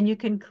 then you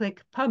can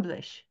click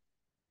publish.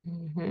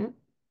 Mm-hmm.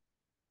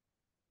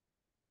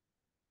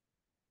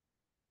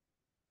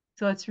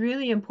 So it's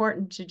really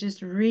important to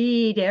just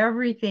read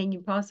everything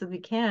you possibly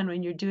can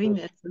when you're doing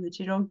this so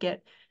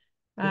that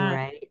uh,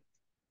 Right.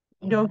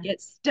 you don't Yeah.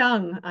 get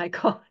stung, I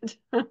call it.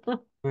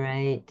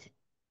 Right.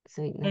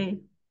 So you know, Okay.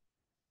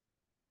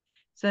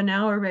 So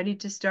now we're ready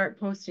to start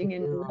posting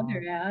in do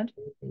another ad.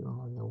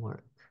 all the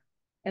work.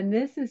 And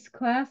this is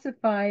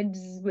classified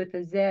with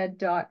a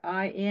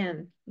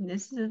Z.in. And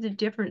this is a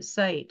different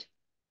site.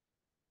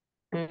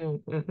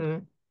 Mm-hmm.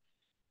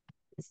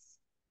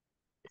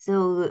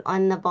 So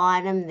on the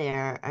bottom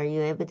there, are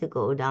you able to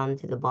go down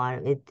to the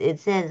bottom? It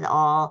says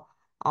all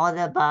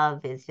the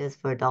above is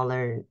just for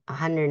dollar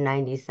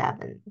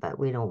 197, but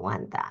we don't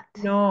want that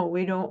No,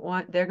 we don't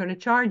want, they're going to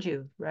charge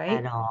you, at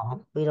right?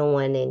 all. We don't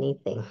want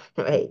anything,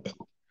 right?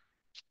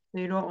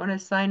 You don't want to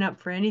sign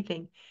up for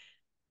anything.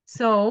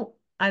 So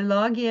I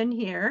log in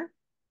here.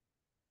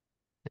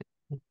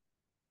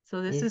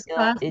 So this You is still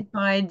it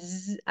classified.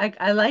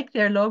 I like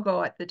their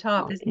logo at the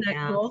top. oh Isn't that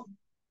yeah. cool?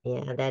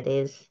 Yeah, that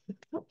is.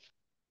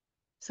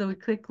 So we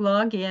click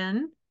log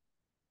in,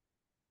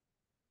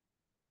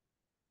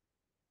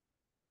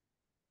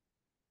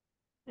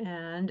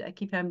 and I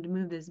keep having to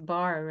move this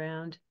bar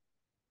around.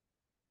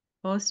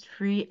 Post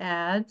free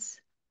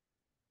ads.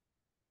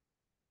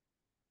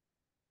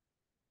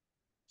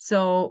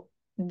 So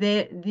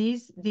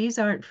these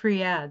aren't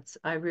free ads,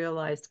 I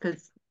realized,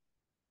 because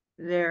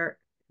they're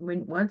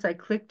when once I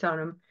clicked on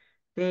them,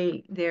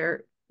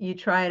 they're you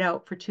try it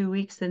out for 2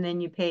 weeks and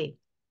then you pay.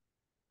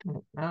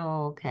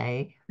 Oh,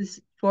 okay. This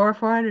for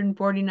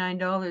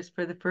 $449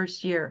 for the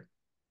first year,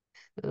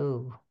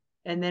 Ooh.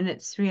 and then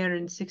it's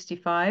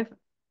 365. So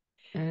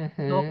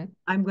Mm-hmm.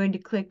 I'm going to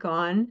click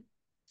on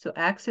so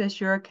access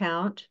your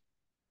account.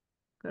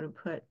 Going to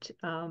put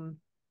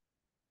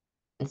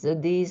So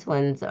these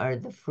ones are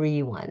the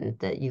free ones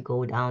that you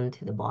go down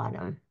to the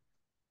bottom,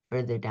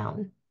 further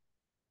down.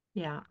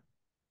 yeah.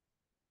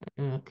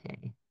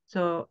 Okay.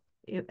 So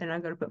and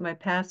I'm going to put my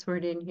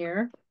password in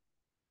here.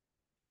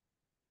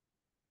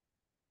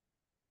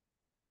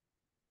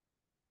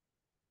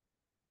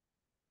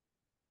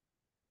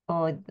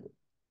 Oh,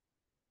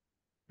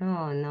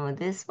 no, no.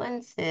 This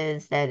one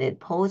says that it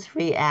posts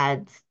free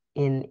ads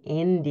in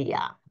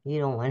India. You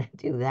don't want to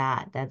do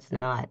that. That's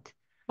not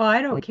Well,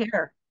 I don't what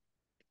care.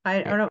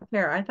 I don't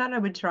care. I thought I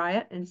would try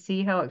it and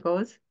see how it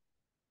goes.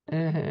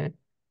 hmm.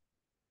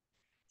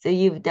 So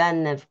you've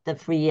done the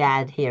free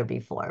ad here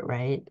before,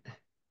 right?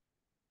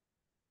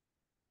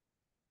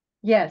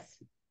 Yes.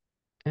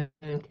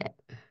 Okay.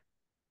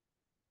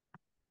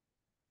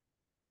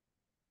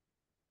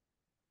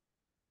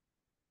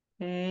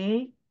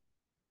 Okay.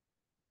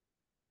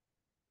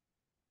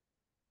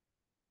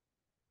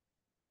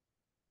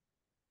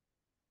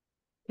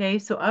 Okay,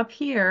 so up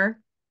here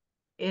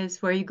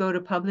is where you go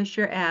to publish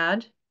your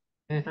ad.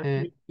 I'm Hmm.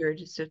 pretty sure,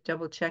 just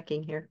double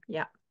checking here.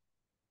 Yeah.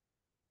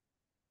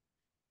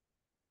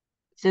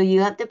 So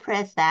you have to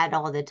press that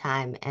all the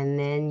time, and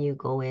then you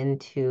go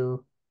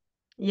into,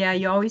 Yeah,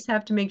 you always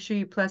have to make sure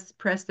you press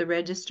the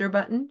register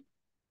button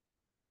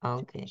to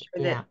make okay,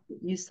 sure that yeah.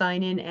 you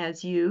sign in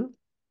as you.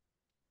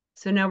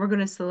 So now we're going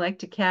to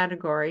select a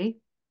category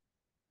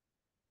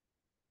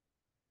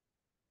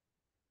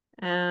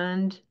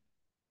and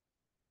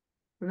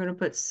we're going to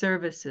put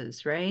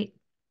services, right?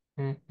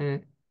 Hmm.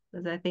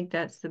 Because I think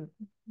that's the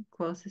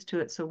closest to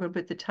it. So we're going to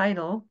put the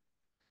title.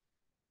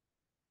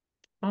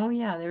 Oh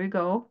yeah, there we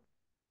go.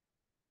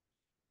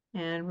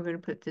 And we're going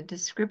to put the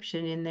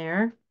description in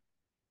there.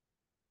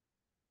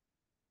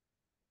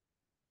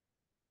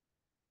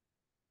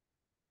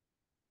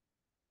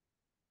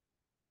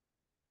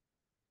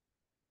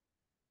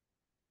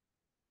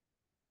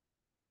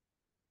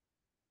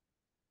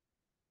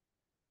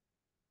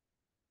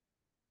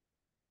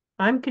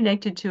 I'm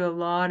connected to a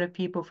lot of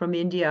people from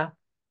India.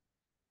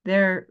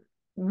 They're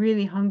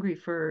really hungry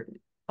for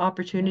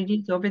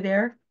opportunities over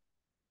there.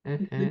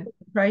 Look Hmm. at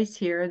the price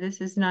here.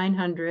 This is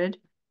 900.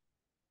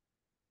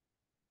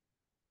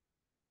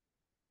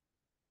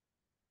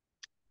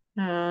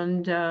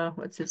 And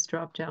what's this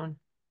drop down?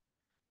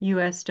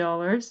 US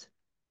dollars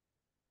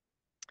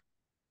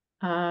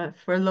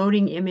for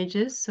loading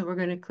images. So we're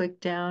going to click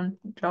down,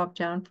 drop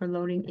down for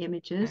loading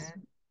images.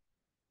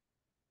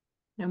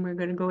 And we're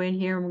going to go in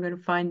here and we're going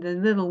to find the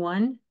little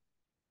one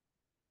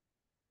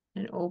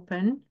and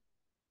open.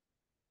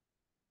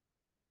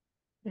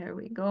 There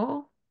we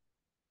go.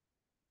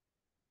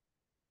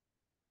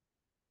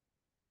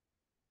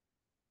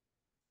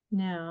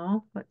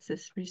 Now, what's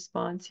this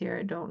response here?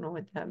 I don't know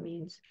what that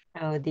means.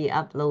 Oh, the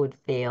upload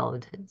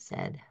failed, it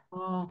said.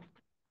 Oh,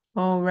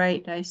 oh,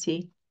 right. I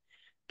see.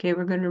 Okay,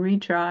 we're going to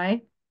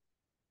retry.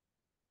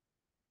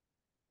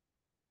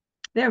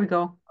 There we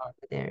go. Oh,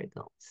 there it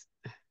goes.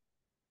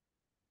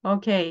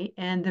 Okay,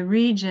 and the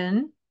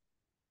region,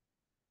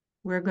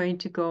 we're going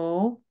to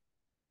go,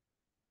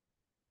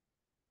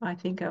 I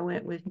think I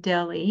went with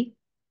Delhi.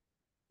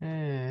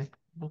 Hmm.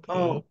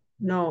 Oh, Okay.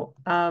 no,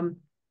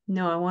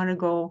 no, I want to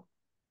go,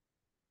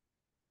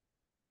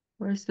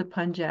 where's the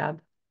Punjab?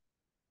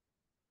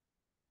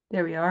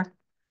 There we are,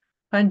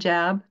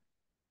 Punjab,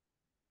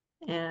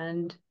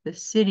 and the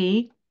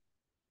city,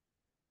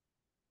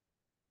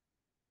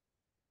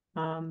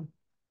 um,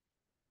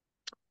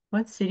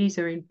 what cities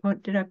are in,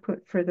 what did I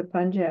put for the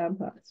Punjab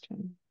last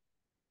time?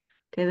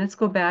 Okay, let's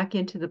go back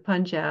into the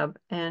Punjab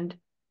and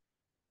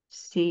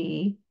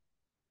see.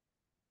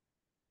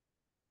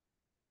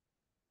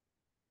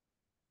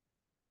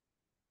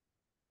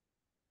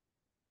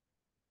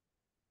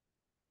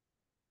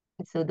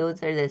 So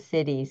those are the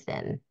cities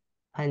then,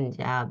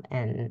 Punjab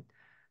and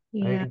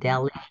or Yeah,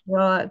 Delhi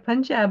well,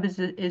 Punjab is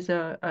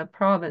a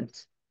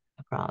province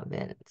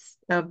province.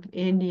 of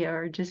India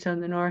or just on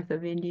the north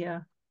of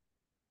India.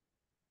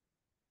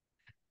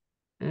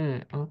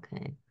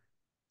 Okay.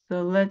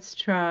 So let's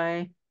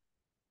try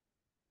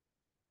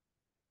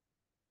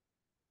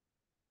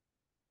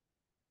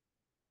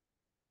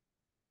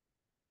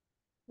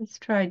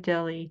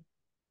Delhi.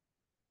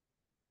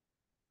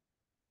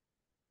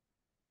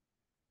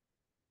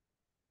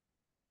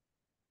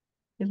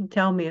 It'll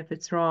tell me if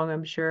it's wrong,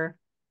 I'm sure.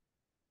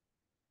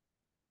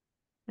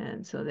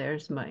 And so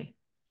there's my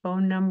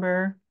phone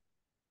number,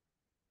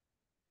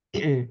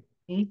 okay,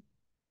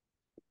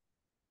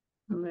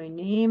 my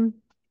name.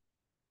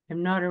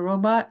 I'm not a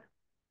robot.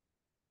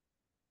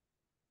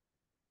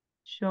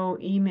 Show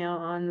email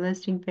on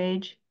listing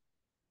page.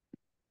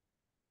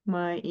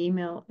 My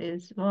email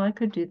is, well, I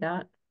could do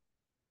that.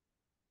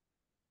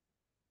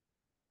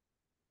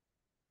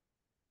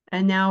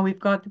 And now we've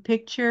got the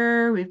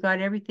picture, we've got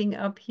everything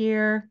up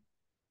here,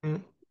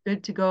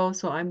 good to go.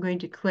 So I'm going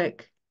to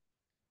click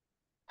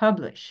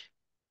publish.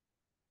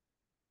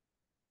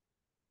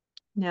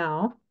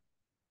 Now,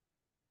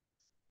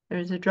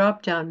 there's a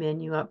drop-down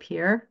menu up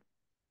here.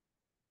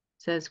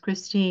 It says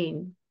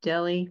Christine,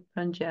 Delhi,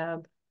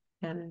 Punjab,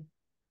 Canada.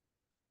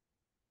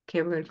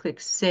 Okay, we're going to click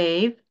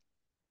save.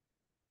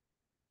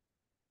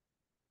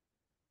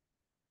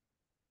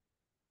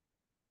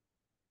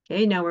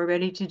 Okay, now we're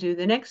ready to do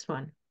the next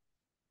one.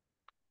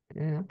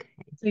 Okay.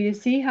 So you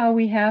see how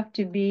we have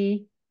to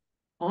be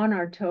on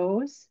our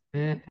toes?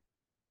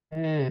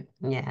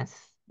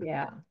 Yes.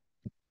 Yeah.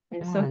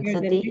 And so Oh, here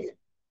so the these, next,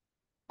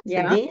 so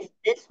yeah,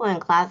 this one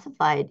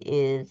classified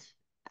is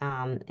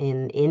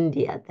in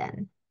India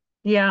then.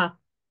 yeah,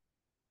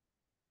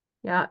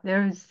 yeah.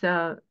 There's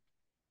I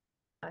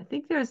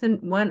think there's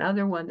one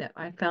other one that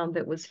I found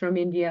that was from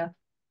India.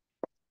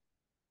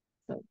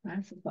 So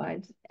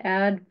classifieds,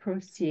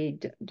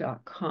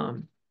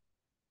 adproceed.com.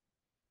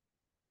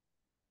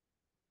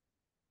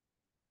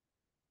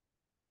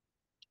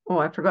 Oh,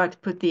 I forgot to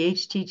put the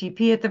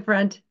HTTP at the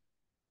front.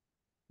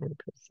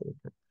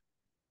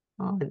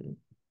 Oh,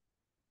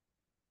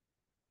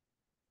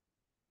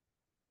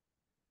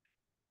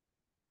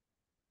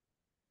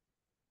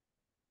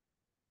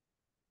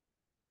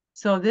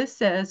 So this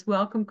says,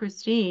 welcome,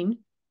 Christine,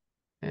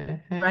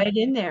 mhm, right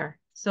in there.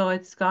 So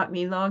it's got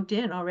me logged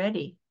in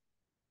already.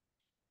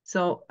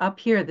 So up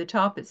here at the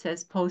top, it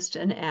says post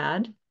an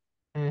ad.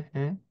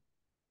 mhm.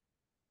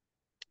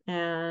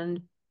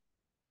 And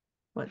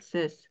what's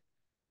this?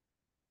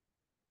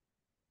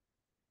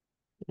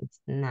 It's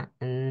not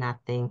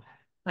nothing.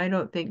 I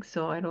don't think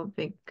so. I don't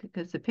think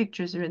because the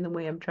pictures are in the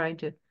way. I'm trying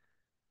to,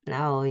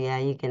 Oh yeah,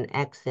 you can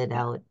exit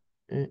yeah, out.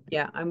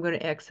 yeah, I'm going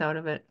to X out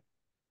of it.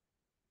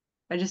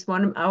 I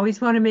always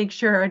want to make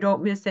sure I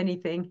don't miss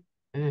anything.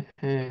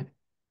 Mm-hmm.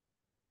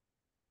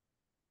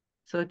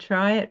 So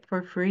try it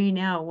for free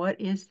now.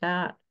 What is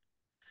that?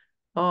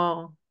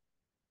 Oh,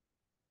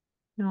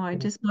 no, I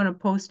just want to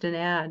post an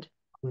ad.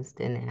 Post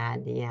an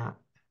ad, yeah.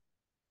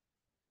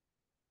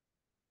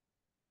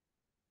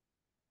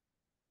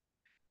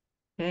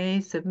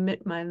 Okay,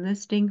 submit my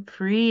listing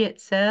free,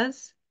 it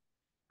says.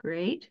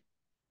 Great.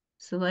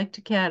 Select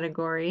a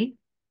category.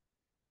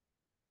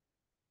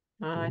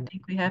 I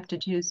think we have to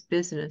choose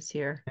business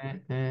here.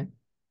 Mm-hmm.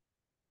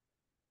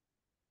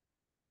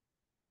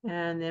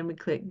 And then we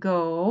click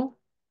go.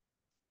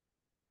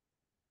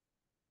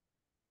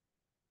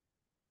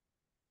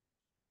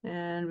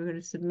 And we're going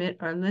to submit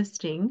our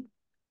listing.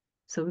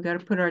 So we got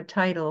to put our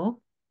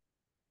title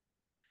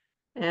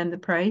and the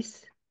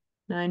price,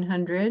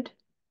 900.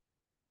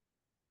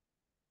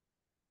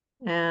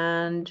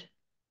 And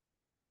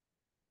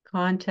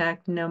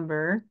contact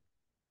number.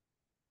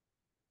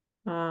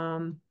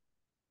 Um,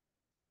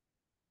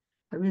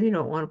 I really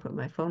don't want to put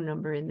my phone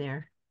number in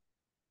there.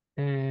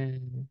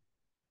 Mm.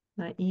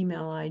 My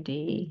email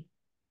ID.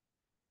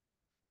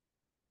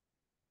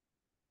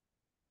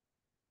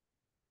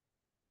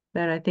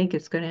 That I think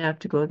it's going to have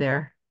to go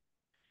there.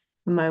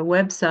 My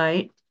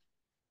website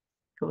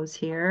goes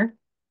here.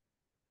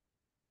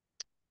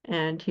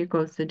 And here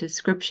goes the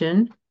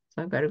description.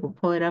 So I've got to go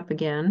pull it up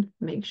again,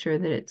 make sure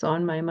that it's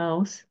on my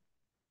mouse.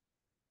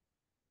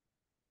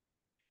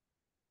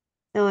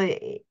 So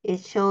it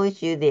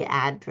shows you the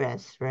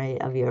address,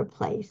 right, of your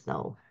place,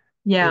 though.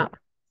 Yeah,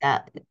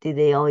 It, do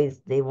they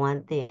always they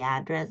want the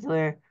address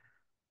where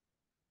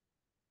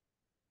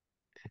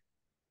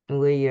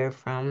you're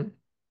from?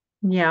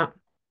 yeah.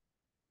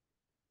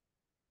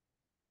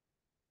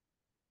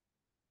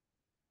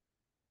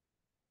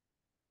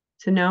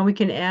 So now we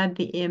can add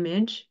the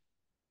image.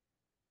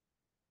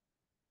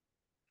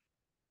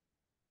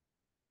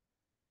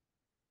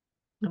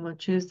 And we'll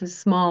choose the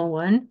small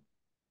one.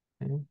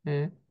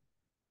 Mm-hmm.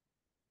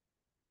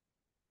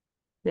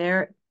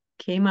 There it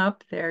came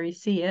up. There you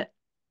see it.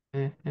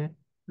 Mm-hmm.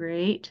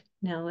 Great.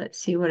 Now let's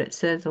see what it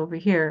says over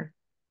here.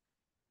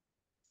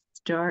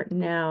 Start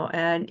now.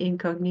 Add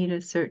incognito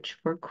search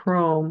for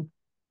Chrome.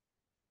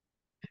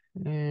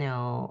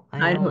 No,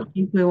 I I don't. don't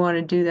think we want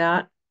to do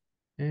that.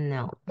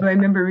 No, I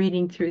remember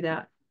reading through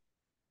that.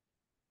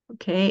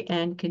 Okay,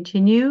 and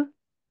continue.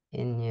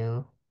 in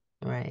you,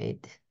 right?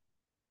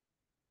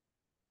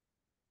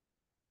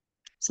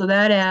 So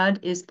that ad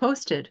is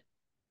posted.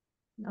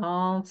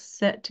 All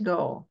set to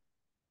go.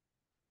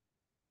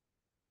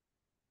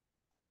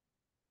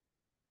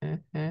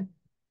 Mm-hmm.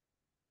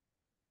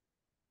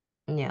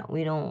 Yeah,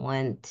 we don't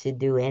want to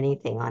do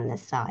anything on the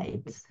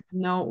sides.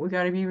 No, we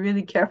got to be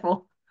really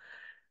careful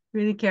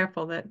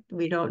that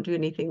we don't do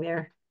anything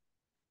there.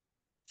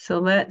 So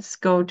let's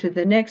go to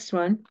the next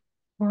one.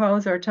 Well,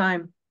 how's our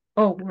time?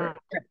 Oh, we're Uh,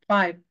 at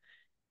 5.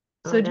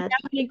 So oh, do you that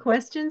have any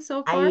questions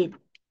so far? I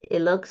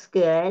it looks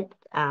good.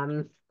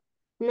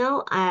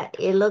 No,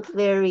 it looks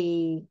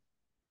very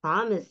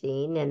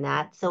promising and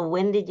that. So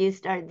when did you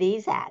start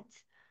these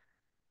ads?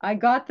 I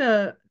got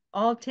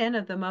all 10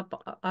 of them up.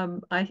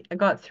 I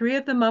got 3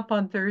 of them up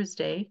on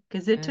Thursday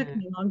because it took Mm,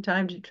 me a long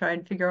time to try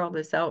and figure all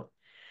this out.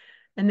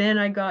 And then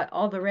I got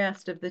all the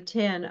rest of the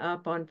 10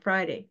 up on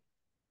Friday.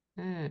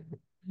 mm,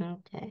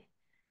 okay.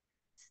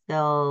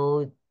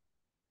 So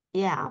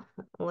yeah,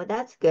 well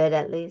that's good.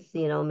 At least,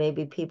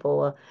 maybe people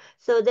will.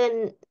 So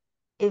then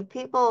if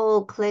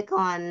people click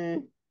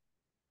on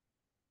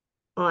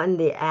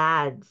the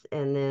ads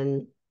and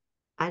then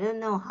I don't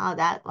know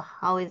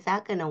how is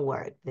that gonna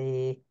work?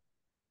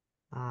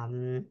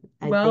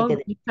 Are they Well,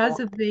 gonna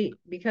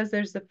because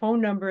there's the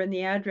phone number and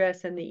the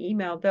address and the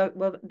email,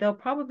 they'll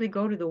probably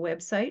go to the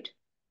website.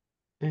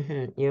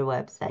 your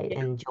website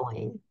Yeah. and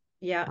join?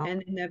 Yeah, Oh,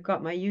 and then I've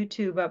got my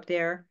YouTube up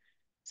there.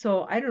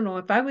 So I don't know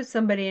if I was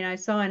somebody and I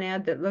saw an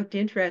ad that looked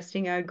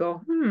interesting, I'd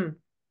go,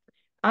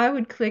 I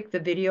would click the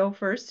video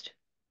first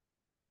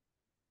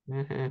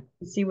mm-hmm.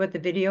 and see what the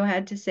video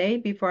had to say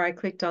before I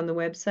clicked on the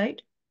website.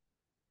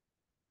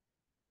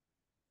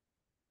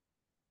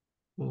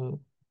 Mm.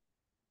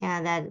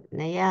 Yeah,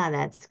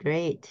 that's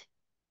great.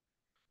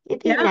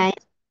 It'd be Yeah. nice.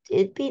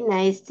 It'd be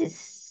nice to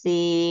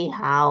see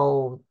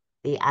how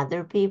the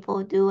other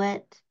people do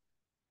it,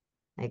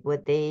 like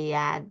what they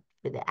add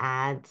for the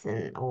ads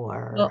and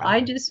Well, or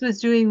I just was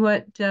doing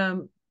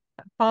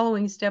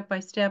following step by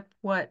step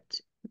what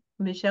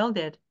Michelle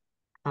did.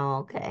 oh,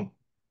 okay.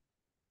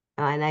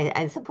 Oh, and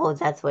I suppose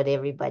that's what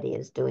everybody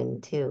is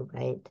doing too,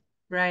 right?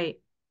 Right.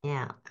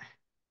 Yeah.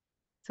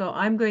 So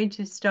I'm going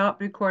to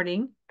stop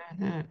recording.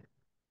 Mhm.